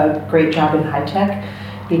a great job in high tech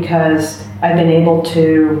because I've been able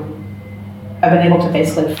to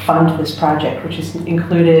basically fund this project, which has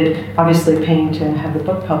included obviously paying to have the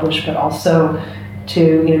book published, but also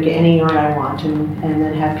to get any yarn I want and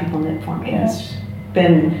then have people knit for me. Yeah. It's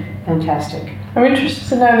been fantastic. I'm interested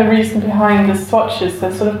to know the reason behind the swatches.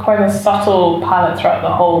 There's sort of quite a subtle palette throughout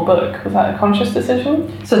the whole book. Was that a conscious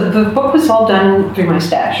decision? So the book was all done through my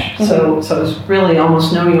stash. Mm-hmm. So it was really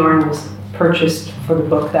almost no yarn was purchased for the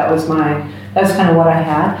book. That was kind of what I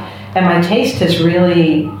had. And my taste has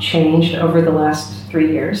really changed over the last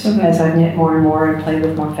 3 years as I've knit more and more and played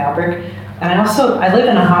with more fabric. And I live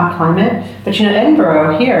in a hot climate, but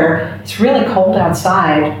Edinburgh here, it's really cold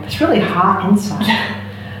outside, it's really hot inside.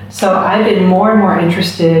 So I've been more and more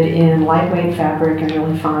interested in lightweight fabric and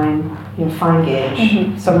really fine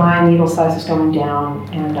gauge. So my needle size is going down,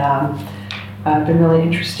 and I've been really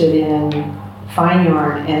interested in fine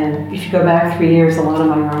yarn. And if you go back 3 years, a lot of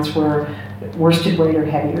my yarns were worsted weight or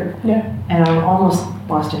heavier. Yeah. And I've almost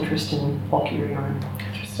lost interest in bulkier yarn.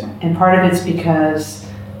 Interesting. And part of it's because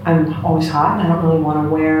I'm always hot and I don't really want to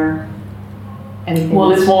wear anything.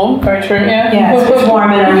 Well, it's warm, very true, yeah. Yeah, it's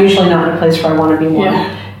warm, and I'm usually not in a place where I want to be warm.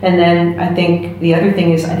 Yeah. And then I think the other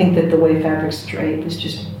thing is, I think that the way fabrics drape is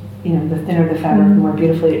just, the thinner the fabric, the more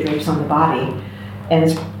beautifully it drapes on the body. And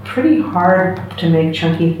it's pretty hard to make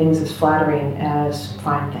chunky things as flattering as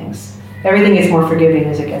fine things. Everything gets more forgiving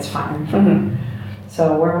as it gets finer and finer.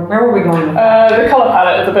 So where were we going with that? The colour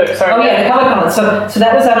palette of the book, sorry. Oh yeah, the color palette. So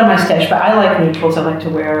that was out of my stash, but I like neutrals. I like to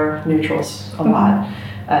wear neutrals a lot.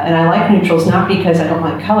 And I like neutrals not because I don't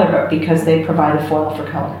like color, but because they provide a foil for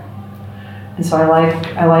color. And so I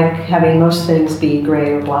like having most things be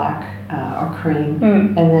gray or black or cream,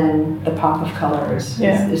 and then the pop of color is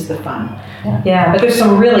the fun. Yeah, but there's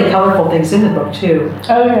some really colorful things in the book too.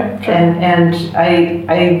 Oh yeah, true. And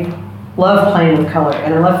I love playing with color,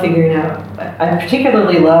 and I love figuring out. I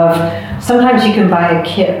particularly love. Sometimes you can buy a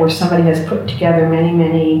kit where somebody has put together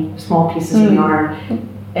many small pieces of yarn,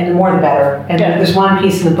 and the more the better. And there's one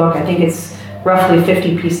piece in the book. I think it's roughly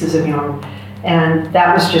 50 pieces of yarn. And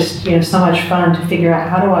that was just, so much fun to figure out,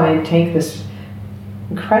 how do I take this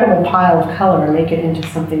incredible pile of color and make it into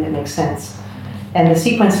something that makes sense. And the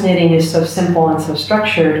sequence knitting is so simple and so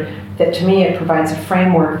structured that to me it provides a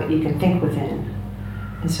framework that you can think within.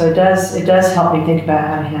 And so it does help me think about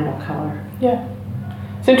how to handle color. Yeah.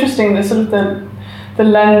 It's interesting, the sort of the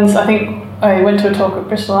lens. I think I went to a talk that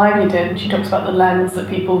Bristol Ivy did, and she talks about the lens that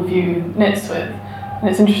people view knits with. And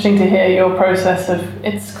it's interesting to hear your process of,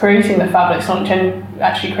 it's creating the fabric, it's not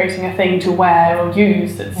actually creating a thing to wear or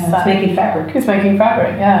use. It's making fabric. It's making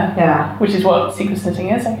fabric, yeah. Yeah. Which is what sequence knitting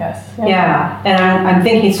is, I guess. Yeah. And I'm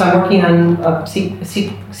thinking, so I'm working on a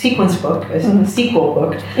sequence book, a sequel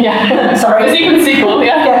book. Yeah. Sorry. A sequence sequel,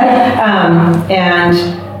 yeah. And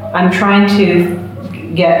I'm trying to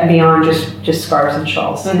get beyond just scarves and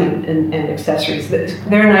shawls and accessories.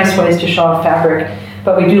 There are nice ways to show off fabric,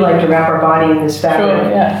 but we do like to wrap our body in this fabric. Sure,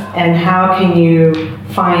 yeah. And how can you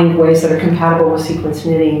find ways that are compatible with sequence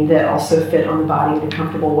knitting that also fit on the body in a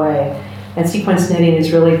comfortable way? And sequence knitting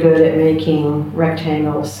is really good at making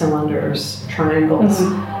rectangles, cylinders, triangles.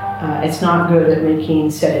 It's not good at making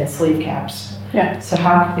set-in sleeve caps. Yeah. So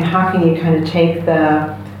how can you kind of take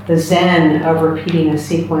the zen of repeating a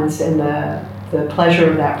sequence and the pleasure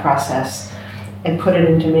of that process and put it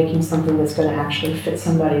into making something that's going to actually fit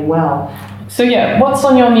somebody well? So yeah, what's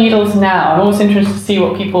on your needles now? I'm always interested to see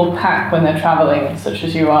what people pack when they're traveling, such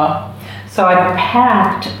as you are. So I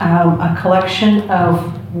packed a collection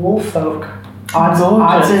of Woolfolk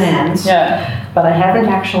odds and ends, but I haven't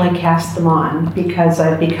actually cast them on because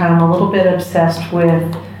I've become a little bit obsessed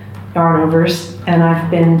with yarn overs, and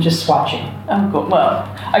I've been just swatching. Oh, good.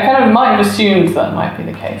 Well, I kind of might have assumed that might be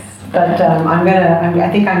the case. But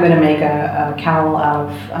I think I'm gonna make a cowl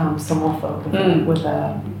out of some Woolfolk with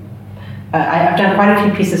a. I've done quite a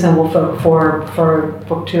few pieces in Woolfolk for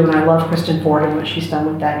book 2, and I love Kristen Ford and what she's done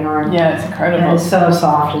with that yarn. Yeah, it's incredible. And it's so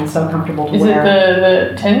soft and so comfortable to Is wear.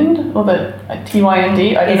 it the tinned or the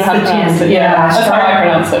TYND? I don't know how to pronounce it. Yeah, that's how I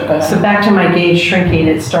pronounce it. But, so back to my gauge shrinking,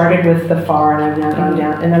 it started with the far, and I've now gone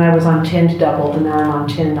down, and then I was on tinned doubled, and now I'm on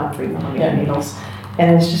tinned, not 3mm needles.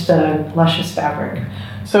 And it's just a luscious fabric.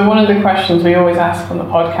 So one of the questions we always ask on the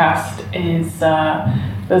podcast is,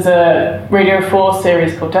 there's a Radio 4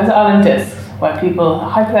 series called Desert Island Discs, where people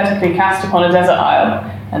hypothetically cast upon a desert isle,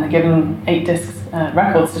 and they're given 8 discs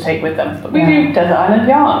records to take with them. But we do Desert Island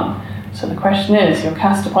yarn. So the question is, you're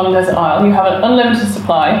cast upon a desert isle, you have an unlimited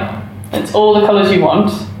supply, it's all the colours you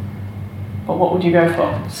want, but what would you go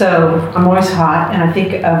for? So I'm always hot, and I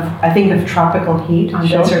think of tropical heat on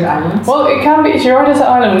desert islands. Well, it can be. If you're on a desert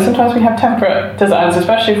island, but sometimes we have temperate desert islands,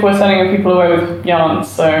 especially if we're sending people away with yarns.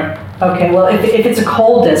 So okay, well, if it's a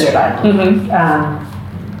cold desert island,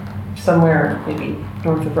 somewhere maybe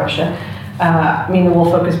north of Russia. The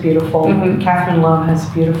Woolfolk is beautiful. Catherine Lowe has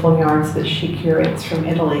beautiful yarns that she curates from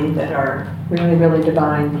Italy that are really, really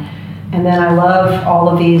divine. And then I love all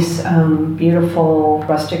of these beautiful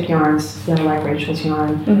rustic yarns, like Rachel's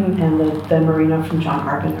yarn and the merino from John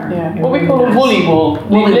Harbin. What we call a woolly wool.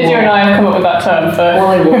 Lydia and I have come up with that term for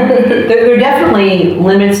woolly wool. There are definitely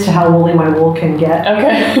limits to how woolly my wool can get.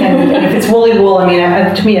 Okay. and if it's woolly wool, I mean,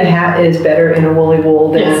 to me, a hat is better in a woolly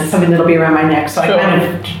wool than something that'll be around my neck. So I kind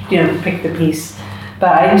of pick the piece.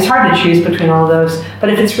 But it's hard to choose between all those. But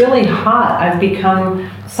if it's really hot, I've become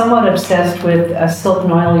somewhat obsessed with a silk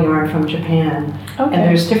noil yarn from Japan. Okay. And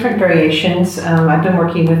there's different variations. I've been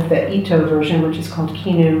working with the Ito version, which is called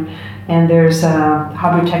Kinu. And there's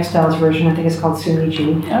Habu Textiles version, I think it's called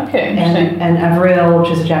Sumiji. Okay, and Avril, which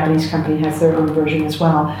is a Japanese company, has their own version as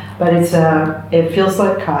well. But it feels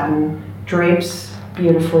like cotton, drapes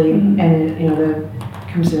beautifully, and it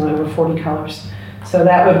comes in over 40 colors. So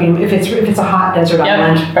that would be if it's a hot desert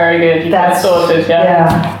island. Very good. That's sorted.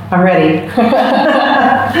 Yeah, I'm ready.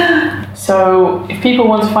 So, if people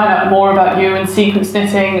want to find out more about you and sequence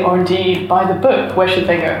knitting, or indeed buy the book, where should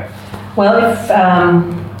they go? Well,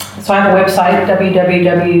 so I have a website,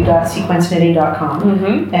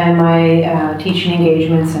 www.sequenceknitting.com, and my teaching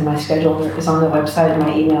engagements and my schedule is on the website, and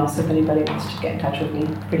my email. So if anybody wants to get in touch with me,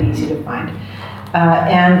 pretty easy to find.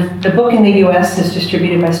 And the book in the U.S. is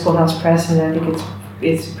distributed by Schoolhouse Press, and I think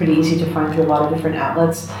it's pretty easy to find through a lot of different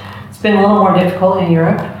outlets. It's been a little more difficult in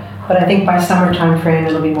Europe, but I think by summertime frame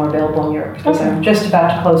it'll be more available in Europe, because I'm just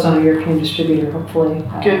about to close on a European distributor, hopefully.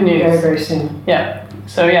 Good news. Very, very soon. Yeah.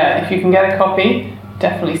 So if you can get a copy,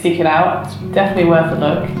 definitely seek it out. It's definitely worth a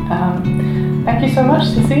look. Thank you so much,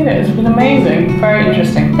 Cecelia. It's been amazing. Very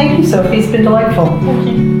interesting. Thank you, Sophie. It's been delightful. Thank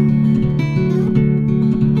you.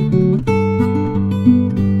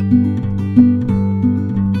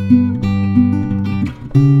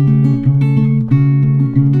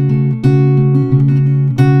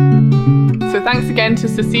 Thanks again to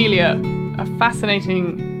Cecelia, a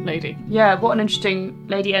fascinating lady. Yeah, what an interesting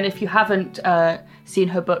lady. And if you haven't seen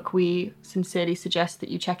her book, we sincerely suggest that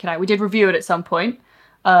you check it out. We did review it at some point,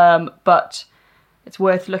 but it's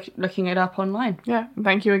worth looking it up online. Yeah,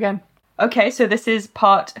 thank you again. Okay, so this is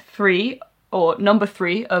part 3, or number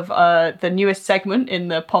 3, of the newest segment in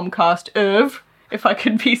the Pomcast oeuvre, if I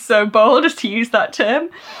could be so bold as to use that term.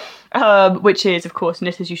 Which is, of course,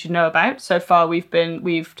 Knitters You Should Know About. So far we've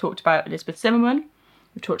talked about Elizabeth Zimmerman,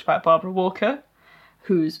 we've talked about Barbara Walker,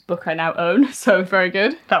 whose book I now own, so very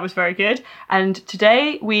good. That was very good. And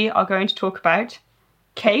today we are going to talk about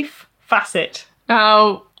Kaif Fassett.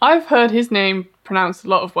 Now, I've heard his name pronounced a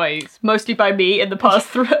lot of ways. Mostly by me in the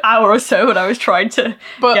past hour or so when I was trying to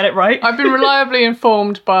get it right. I've been reliably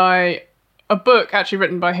informed by a book actually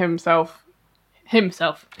written by himself.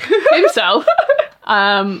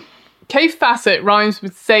 Kaif Fassett rhymes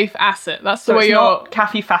with safe asset. That's the way you're... not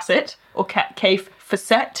Cafe Fassett or Kaif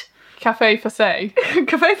Fassett. Cafe Fassett.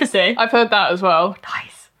 Cafe Fassett. I've heard that as well.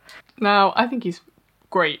 Nice. Now, I think he's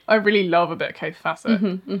great. I really love a bit of Kaif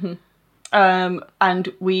Fassett. And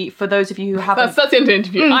for those of you who haven't... That's the end of the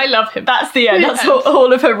interview. I love him. That's the end. That's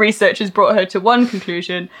all of her research has brought her to one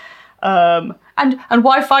conclusion. And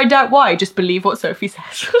why find out why? Just believe what Sophie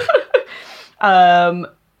says. I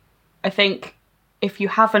think... if you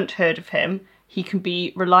haven't heard of him, he can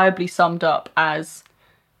be reliably summed up as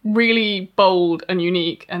really bold and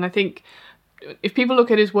unique. And I think if people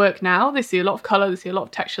look at his work now, they see a lot of colour, they see a lot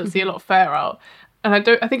of texture, they see a lot of fair art. And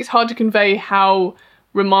I think it's hard to convey how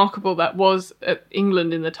remarkable that was at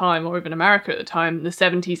England in the time, or even America at the time, in the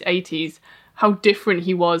 70s, 80s, how different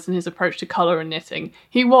he was in his approach to colour and knitting.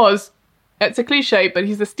 He was... it's a cliche, but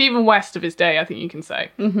he's the Stephen West of his day, I think you can say.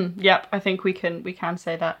 Yep, I think we can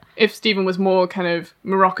say that. If Stephen was more kind of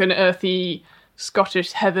Moroccan, earthy,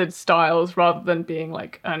 Scottish heathered styles, rather than being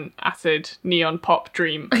like an acid neon pop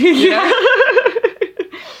dream. You know?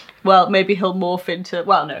 Well, maybe he'll morph into...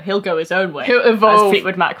 well, no, he'll go his own way. He'll evolve. As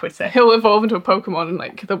Fleetwood Mac would say. He'll evolve into a Pokemon, and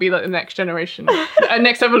like there'll be like the next generation, a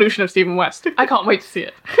next evolution of Stephen West. I can't wait to see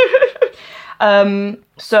it.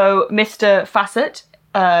 So, Mr. Fassett...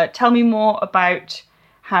 tell me more about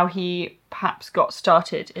how he perhaps got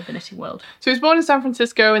started in the knitting world. So he was born in San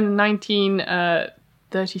Francisco in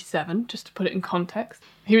 1937, just to put it in context.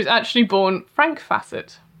 He was actually born Frank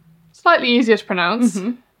Fassett. Slightly easier to pronounce.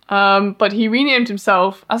 But he renamed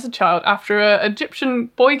himself as a child after an Egyptian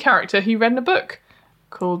boy character he read in a book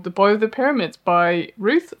called The Boy with the Pyramids by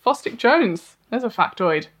Ruth Fosdick Jones. There's a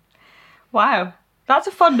factoid. Wow. That's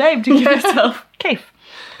a fun name to give yourself. Kaif.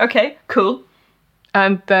 Okay, cool.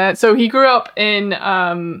 And so he grew up in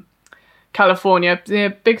California, near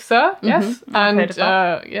Big Sur, yes? And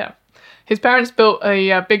his parents built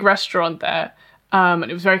a big restaurant there. And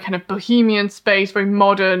it was very kind of bohemian space, very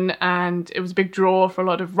modern, and it was a big draw for a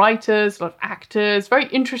lot of writers, a lot of actors, very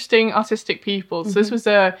interesting artistic people. So this was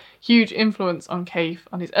a huge influence on Cave,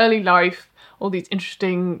 on his early life, all these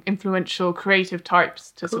interesting, influential, creative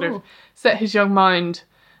types to sort of set his young mind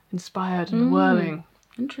inspired and whirling.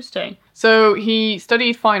 Interesting. So he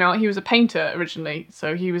studied fine art. He was a painter originally,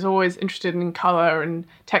 so he was always interested in colour and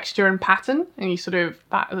texture and pattern, and he sort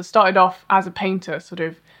of started off as a painter, sort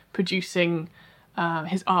of producing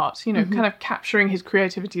his art, you know, kind of capturing his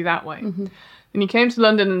creativity that way. Then he came to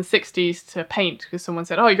London in the 60s to paint because someone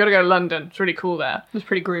said, oh, you got to go to London. It's really cool there. It was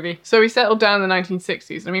pretty groovy. So he settled down in the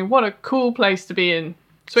 1960s. I mean, what a cool place to be in.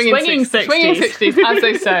 Swinging 60s. Swinging 60s, as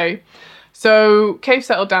they say. So Cave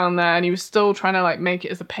settled down there and he was still trying to like make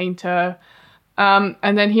it as a painter. And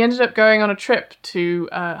then he ended up going on a trip to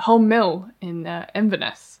Hull Mill in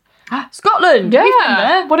Inverness. Scotland! Yeah, We've been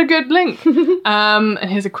there. What a good link. And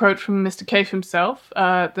here's a quote from Mr. Cave himself.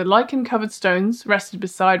 The lichen-covered stones rested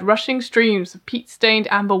beside rushing streams of peat-stained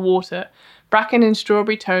amber water. Bracken and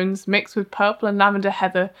strawberry tones mixed with purple and lavender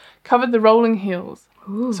heather covered the rolling hills.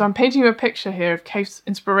 Ooh. So I'm painting you a picture here of Cave's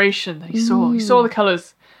inspiration that he saw. He saw the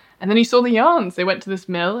colours. And then he saw the yarns. They went to this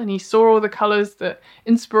mill and he saw all the colours, the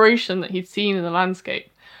inspiration that he'd seen in the landscape.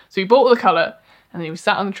 So he bought all the colour and then he was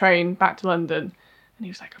sat on the train back to London. And he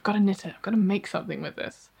was like, I've got to knit it. I've got to make something with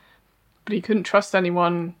this. But he couldn't trust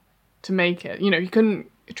anyone to make it. You know, he couldn't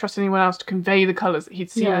trust anyone else to convey the colours that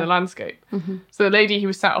he'd seen in the landscape. So the lady he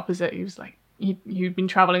was sat opposite, he was like, he'd been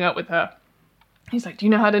travelling up with her. He's like, do you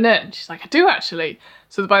know how to knit? And she's like, I do actually.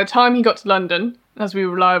 So by the time he got to London, as we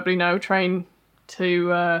reliably know, train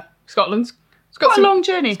to Scotland. It's got a long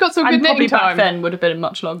journey. It's got some good knitting back time. then would have been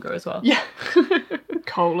much longer as well. Yeah.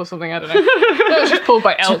 Coal or something, I don't know. It was just pulled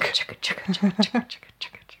by elk.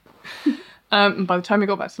 And by the time he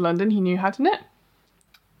got back to London, he knew how to knit.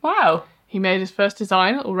 Wow. He made his first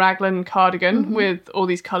design, a little raglan cardigan with all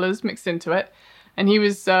these colours mixed into it. And he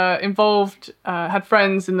was involved, had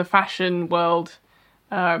friends in the fashion world,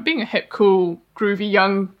 being a hip, cool, groovy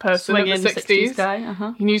young person Swinging of the 60s.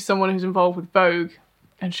 guy. He knew someone who's involved with Vogue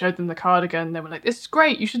and showed them the cardigan. They were like, this is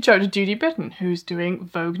great. You should show it to Judy Britton, who's doing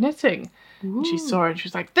Vogue knitting. And she saw it and she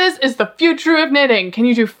was like, this is the future of knitting. Can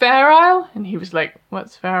you do Fair Isle? And he was like,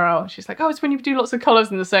 what's Fair Isle? And she's like, oh, it's when you do lots of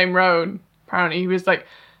colours in the same row. And apparently he was like,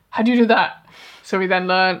 how do you do that? So he then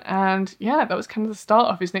learned, and yeah, that was kind of the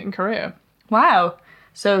start of his knitting career. Wow.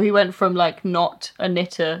 So he went from like not a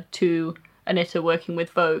knitter to a knitter working with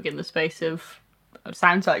Vogue in the space of, it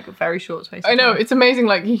sounds like a very short space of I know, time. it's amazing.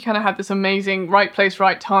 Like he kind of had this amazing right place,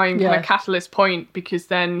 right time kind of catalyst point, because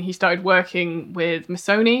then he started working with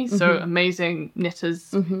Missoni, so amazing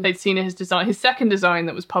knitters. They'd seen his design, his second design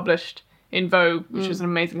that was published in Vogue, which was an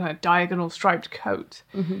amazing kind of diagonal striped coat.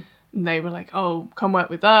 And they were like, oh, come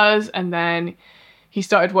work with us. And then he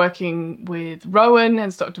started working with Rowan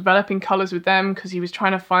and started developing colours with them because he was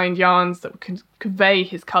trying to find yarns that could convey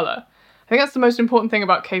his colour. I think that's the most important thing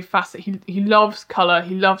about Cave Facet. He loves colour,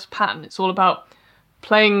 he loves pattern. It's all about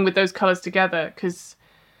playing with those colours together, because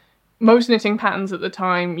most knitting patterns at the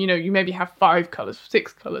time, you know, you maybe have 5 colours,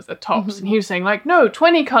 6 colours at tops. And he was saying like, no,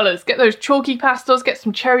 20 colours, get those chalky pastels, get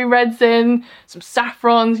some cherry reds in, some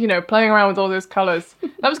saffrons, you know, playing around with all those colours.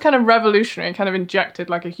 That was kind of revolutionary, kind of injected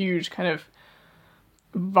like a huge kind of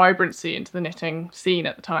vibrancy into the knitting scene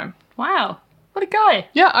at the time. Wow. What a guy.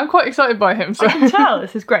 Yeah, I'm quite excited by him. So. I can tell.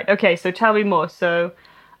 This is great. Okay, so tell me more. So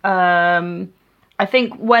I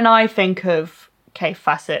think when I think of Cave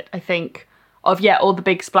Facet, I think of, all the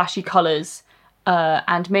big splashy colours.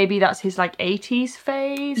 And maybe that's his like 80s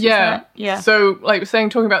phase. Yeah. Yeah. So like we're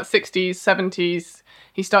saying, talking about 60s, 70s,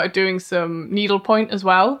 he started doing some needlepoint as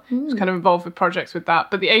well. He was kind of involved with projects with that.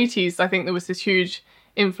 But the 80s, I think there was this huge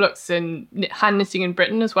influx in hand knitting in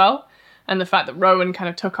Britain as well. And the fact that Rowan kind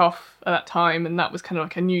of took off at that time, and that was kind of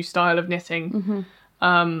like a new style of knitting.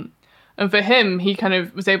 And for him, he kind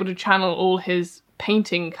of was able to channel all his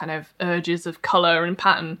painting kind of urges of colour and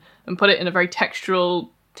pattern and put it in a very textural,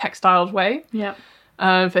 textiled way. Yeah.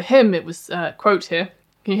 For him, it was, quote here.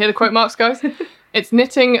 Can you hear the quote marks, guys? It's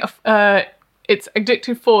knitting, its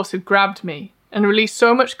addictive force had grabbed me and released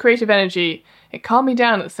so much creative energy, it calmed me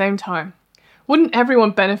down at the same time. Wouldn't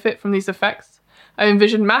everyone benefit from these effects? I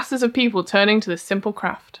envisioned masses of people turning to this simple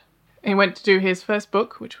craft. And he went to do his first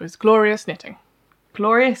book, which was Glorious Knitting.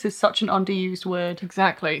 Glorious is such an underused word.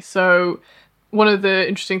 Exactly. So one of the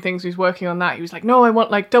interesting things he was working on that, he was like, no, I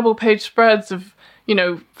want like double page spreads of, you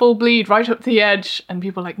know, full bleed right up the edge. And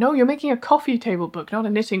people were like, no, you're making a coffee table book, not a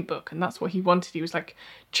knitting book. And that's what he wanted. He was like,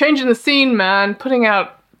 changing the scene, man, putting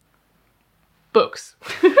out books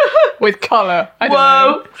with colour. I don't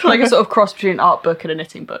know. Like a sort of cross between an art book and a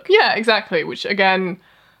knitting book. Yeah, exactly. Which, again,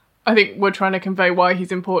 I think we're trying to convey why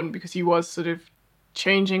he's important, because he was sort of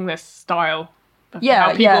changing this style.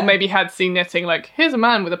 How people maybe had seen knitting, like, here's a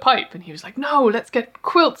man with a pipe, and he was like, no, let's get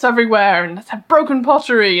quilts everywhere, and let's have broken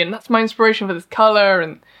pottery, and that's my inspiration for this colour,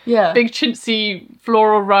 and big chintzy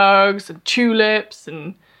floral rugs, and tulips,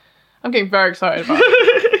 and I'm getting very excited about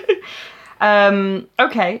it.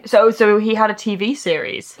 Okay, so he had a TV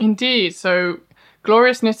series. Indeed. So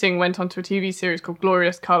Glorious Knitting went on to a TV series called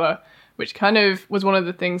Glorious Colour, which kind of was one of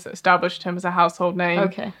the things that established him as a household name.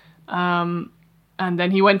 Okay. And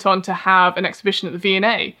then he went on to have an exhibition at the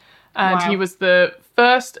V&A. And he was the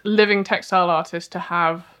first living textile artist to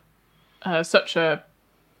have such an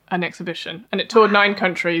exhibition. And it toured 9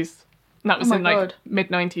 countries. And that was in like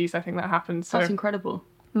mid-90s, I think that happened. So. That's incredible.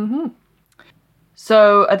 Mm-hmm.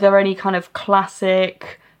 So are there any kind of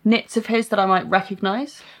classic knits of his that I might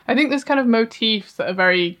recognise? I think there's kind of motifs that are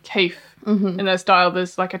very Caif in their style.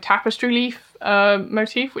 There's like a tapestry leaf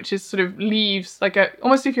motif, which is sort of leaves, like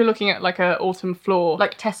almost if you're looking at like a autumn floor.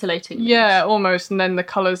 Like tessellating leaves. Yeah, almost. And then the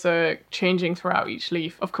colours are changing throughout each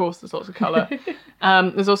leaf. Of course, there's lots of colour.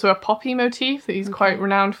 There's also a poppy motif that he's quite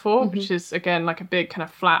renowned for, which is, again, like a big kind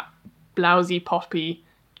of flat, blousy poppy.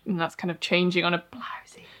 And that's kind of changing on a...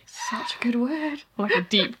 Blousy. Such a good word. Like a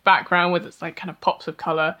deep background with its like kind of pops of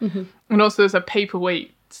colour. And also there's a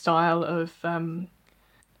paperweight style of...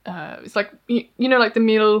 it's like, you know, like the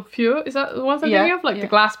mille feuille, is that the ones I'm thinking of? Like the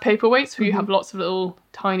glass paperweights where you have lots of little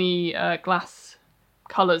tiny glass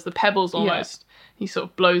colours, the pebbles almost. He sort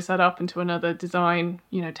of blows that up into another design,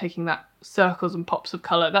 you know, taking that circles and pops of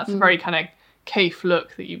colour. That's a very kind of Caif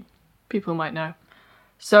look that people might know.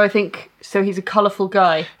 So I think, he's a colourful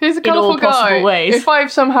guy. He's a colourful guy. Possible ways. If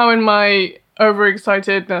I've somehow in my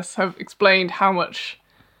overexcitedness have explained how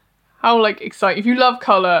like exciting, if you love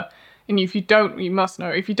colour, and if you don't, you must know.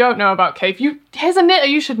 If you don't know about Caif, here's a knitter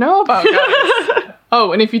you should know about, guys.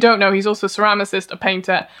 Oh, and if you don't know, he's also a ceramicist, a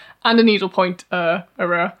painter, and a needlepointer,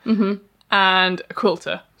 and a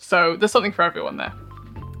quilter. So there's something for everyone there.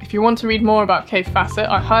 If you want to read more about Caif Fassett,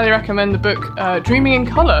 I highly recommend the book Dreaming in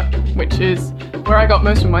Colour, which is where I got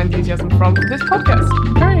most of my enthusiasm from for this podcast.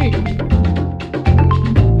 Hooray!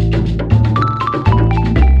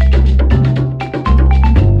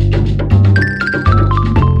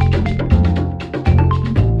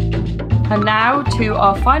 And now to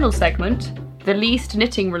our final segment, the least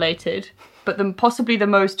knitting related, but possibly the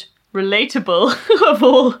most relatable of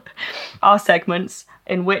all our segments,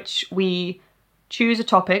 in which we choose a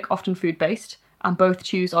topic, often food-based, and both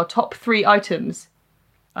choose our top 3 items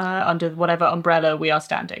under whatever umbrella we are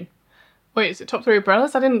standing. Wait, is it top 3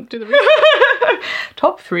 umbrellas? I didn't do the research.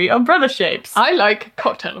 Top 3 umbrella shapes. I like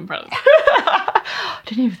cocktail umbrellas.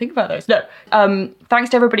 Didn't even think about those. No. Thanks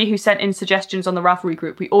to everybody who sent in suggestions on the Ravelry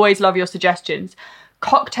group. We always love your suggestions.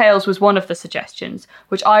 Cocktails was one of the suggestions,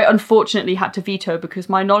 which I unfortunately had to veto because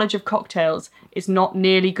my knowledge of cocktails is not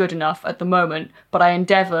nearly good enough at the moment, but I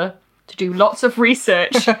endeavour to do lots of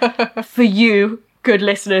research for you, good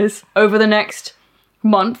listeners, over the next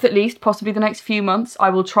month at least, possibly the next few months. I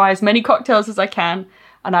will try as many cocktails as I can,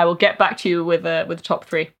 and I will get back to you with the top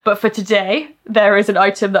 3. But for today, there is an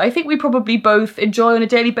item that I think we probably both enjoy on a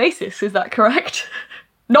daily basis. Is that correct?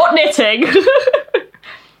 Not knitting.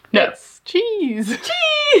 No. It's cheese.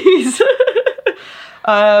 Cheese!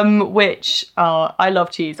 Which, I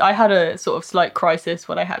love cheese. I had a sort of slight crisis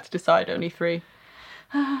when I had to decide only 3.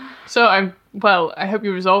 So I hope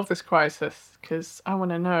you resolve this crisis, because I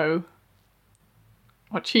want to know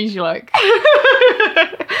what cheese you like.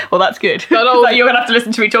 Well, that's good. You're going to have to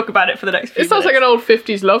listen to me talk about it for the next few minutes. It sounds like an old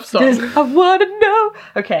 50s love song. I want to know.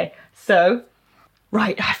 Okay, so,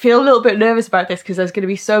 right, I feel a little bit nervous about this because there's going to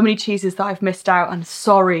be so many cheeses that I've missed out. I'm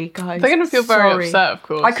sorry, guys. They're going to feel very upset, of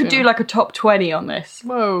course. I could do like a top 20 on this.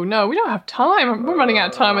 Whoa, no, we don't have time. We're running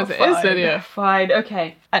out of time as it is, Lydia. Fine,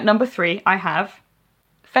 okay. At number 3, I have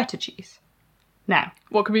feta cheese. Now,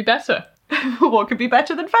 what could be better? What could be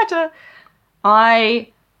better than feta?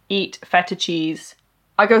 I eat feta cheese.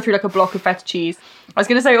 I go through like a block of feta cheese. I was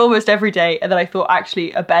going to say almost every day, and then I thought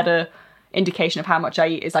actually a better indication of how much I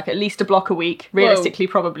eat is like at least a block a week. Realistically,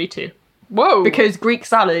 probably 2. Whoa. Because Greek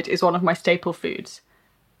salad is one of my staple foods.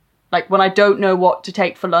 Like when I don't know what to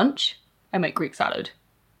take for lunch, I make Greek salad.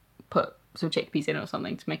 Put some chickpeas in or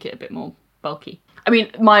something to make it a bit more bulky. I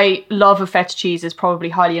mean, my love of feta cheese is probably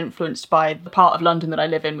highly influenced by the part of London that I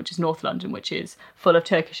live in, which is North London, which is full of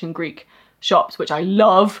Turkish and Greek shops, which I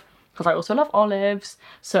love, because I also love olives.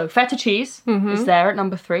 So feta cheese is there at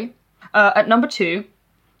number 3. At number 2,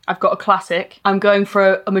 I've got a classic. I'm going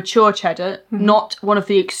for a mature cheddar, not one of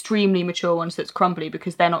the extremely mature ones that's crumbly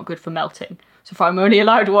because they're not good for melting. So if I'm only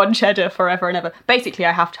allowed one cheddar forever and ever, basically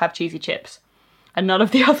I have to have cheesy chips. And none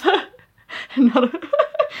of the other none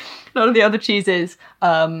of the other cheeses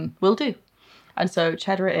will do. And so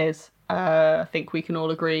cheddar it is. I think we can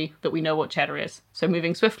all agree that we know what cheddar is. So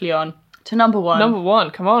moving swiftly on to number one. Number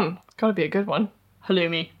one, come on. It's got to be a good one.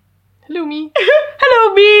 Halloumi. Halloumi.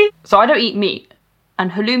 Halloumi! So I don't eat meat.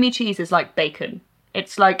 And halloumi cheese is like bacon.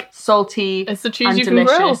 It's like salty It's the cheese and you delicious.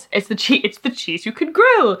 can grill. It's the cheese you can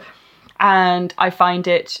grill. And I find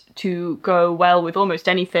it to go well with almost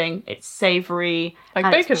anything. It's savoury. Like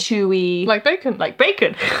and bacon. It's chewy. Like bacon. Like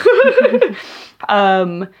bacon.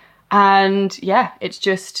 And yeah, it's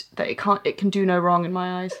just that it can do no wrong in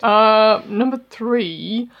my eyes. Number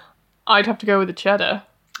 3, I'd have to go with the cheddar.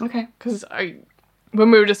 Okay. Because when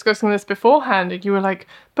we were discussing this beforehand, you were like,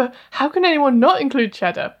 but how can anyone not include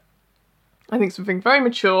cheddar? I think something very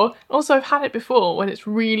mature. Also, I've had it before when it's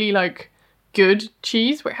really like good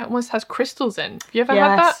cheese where it almost has crystals in. Have you ever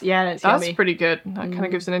had that? Yeah, it's That's yummy. pretty good. That kind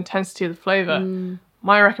of gives an intensity of the flavour.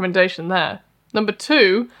 My recommendation there. Number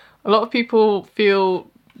 2, a lot of people feel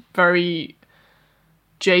very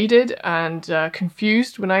jaded and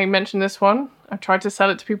confused when I mention this one. I've tried to sell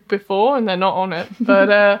it to people before and they're not on it.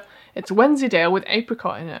 But it's Wensleydale with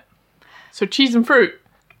apricot in it. So cheese and fruit.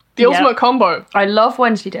 The ultimate combo. I love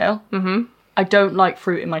Wensleydale. I don't like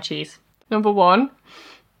fruit in my cheese. Number 1.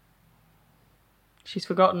 She's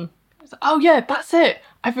forgotten. Oh yeah, that's it.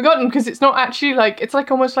 I've forgotten because it's not actually like, it's like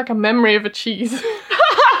almost like a memory of a cheese.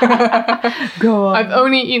 Go on. I've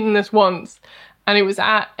only eaten this once and it was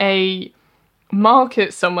at a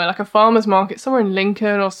market somewhere, like a farmer's market, somewhere in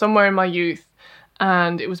Lincoln or somewhere in my youth.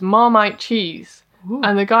 And it was Marmite cheese. Ooh.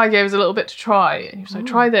 And the guy gave us a little bit to try. And he was like,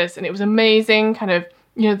 try this. And it was amazing, kind of,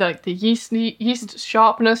 you know, like the yeast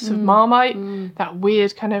sharpness of Marmite. That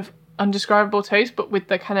weird kind of undescribable taste, but with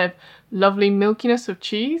the kind of lovely milkiness of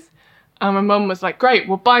cheese. And my mum was like, great,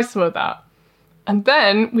 we'll buy some of that. And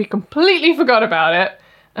then we completely forgot about it.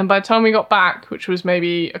 And by the time we got back, which was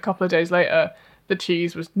maybe a couple of days later, the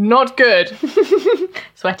cheese was not good.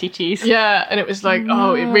 Sweaty cheese. Yeah, and it was like,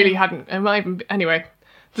 oh, it really hadn't. It might even, anyway,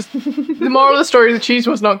 the moral of the story, the cheese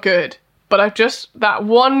was not good. But that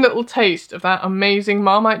one little taste of that amazing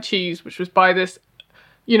Marmite cheese, which was by this,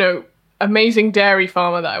 you know, amazing dairy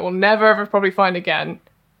farmer that I will never ever probably find again.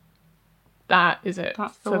 That is it.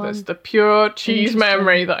 That's the pure cheese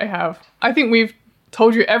memory that I have. I think we've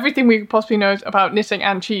told you everything we could possibly know about knitting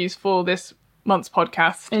and cheese for this month's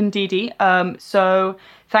podcast. Indeedy. So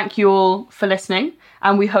thank you all for listening,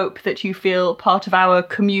 and we hope that you feel part of our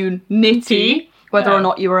community, whether or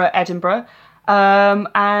not you are at Edinburgh.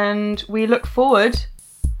 And we look forward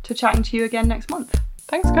to chatting to you again next month.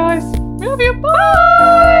 Thanks, guys. We love you.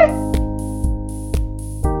 Bye!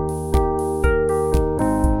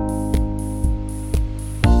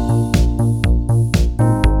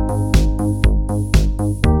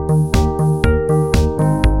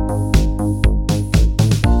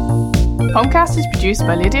 Pomcast is produced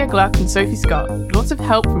by Lydia Gluck and Sophie Scott, with lots of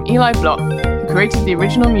help from Eli Block, who created the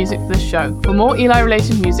original music for this show. For more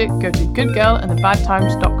Eli-related music, go to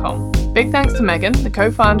goodgirlandthebadtimes.com. Big thanks to Megan, the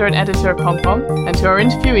co-founder and editor of PomPom, and to our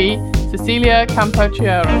interviewee, Cecelia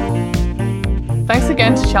Campochiaro. Thanks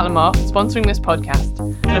again to Shalimar for sponsoring this podcast.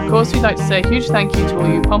 And of course, we'd like to say a huge thank you to all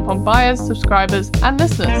you PomPom buyers, subscribers, and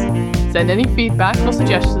listeners. Send any feedback or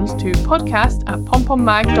suggestions to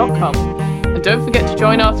podcast@pompommag.com. And don't forget to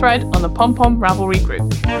join our thread on the PomPom Ravelry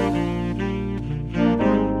group.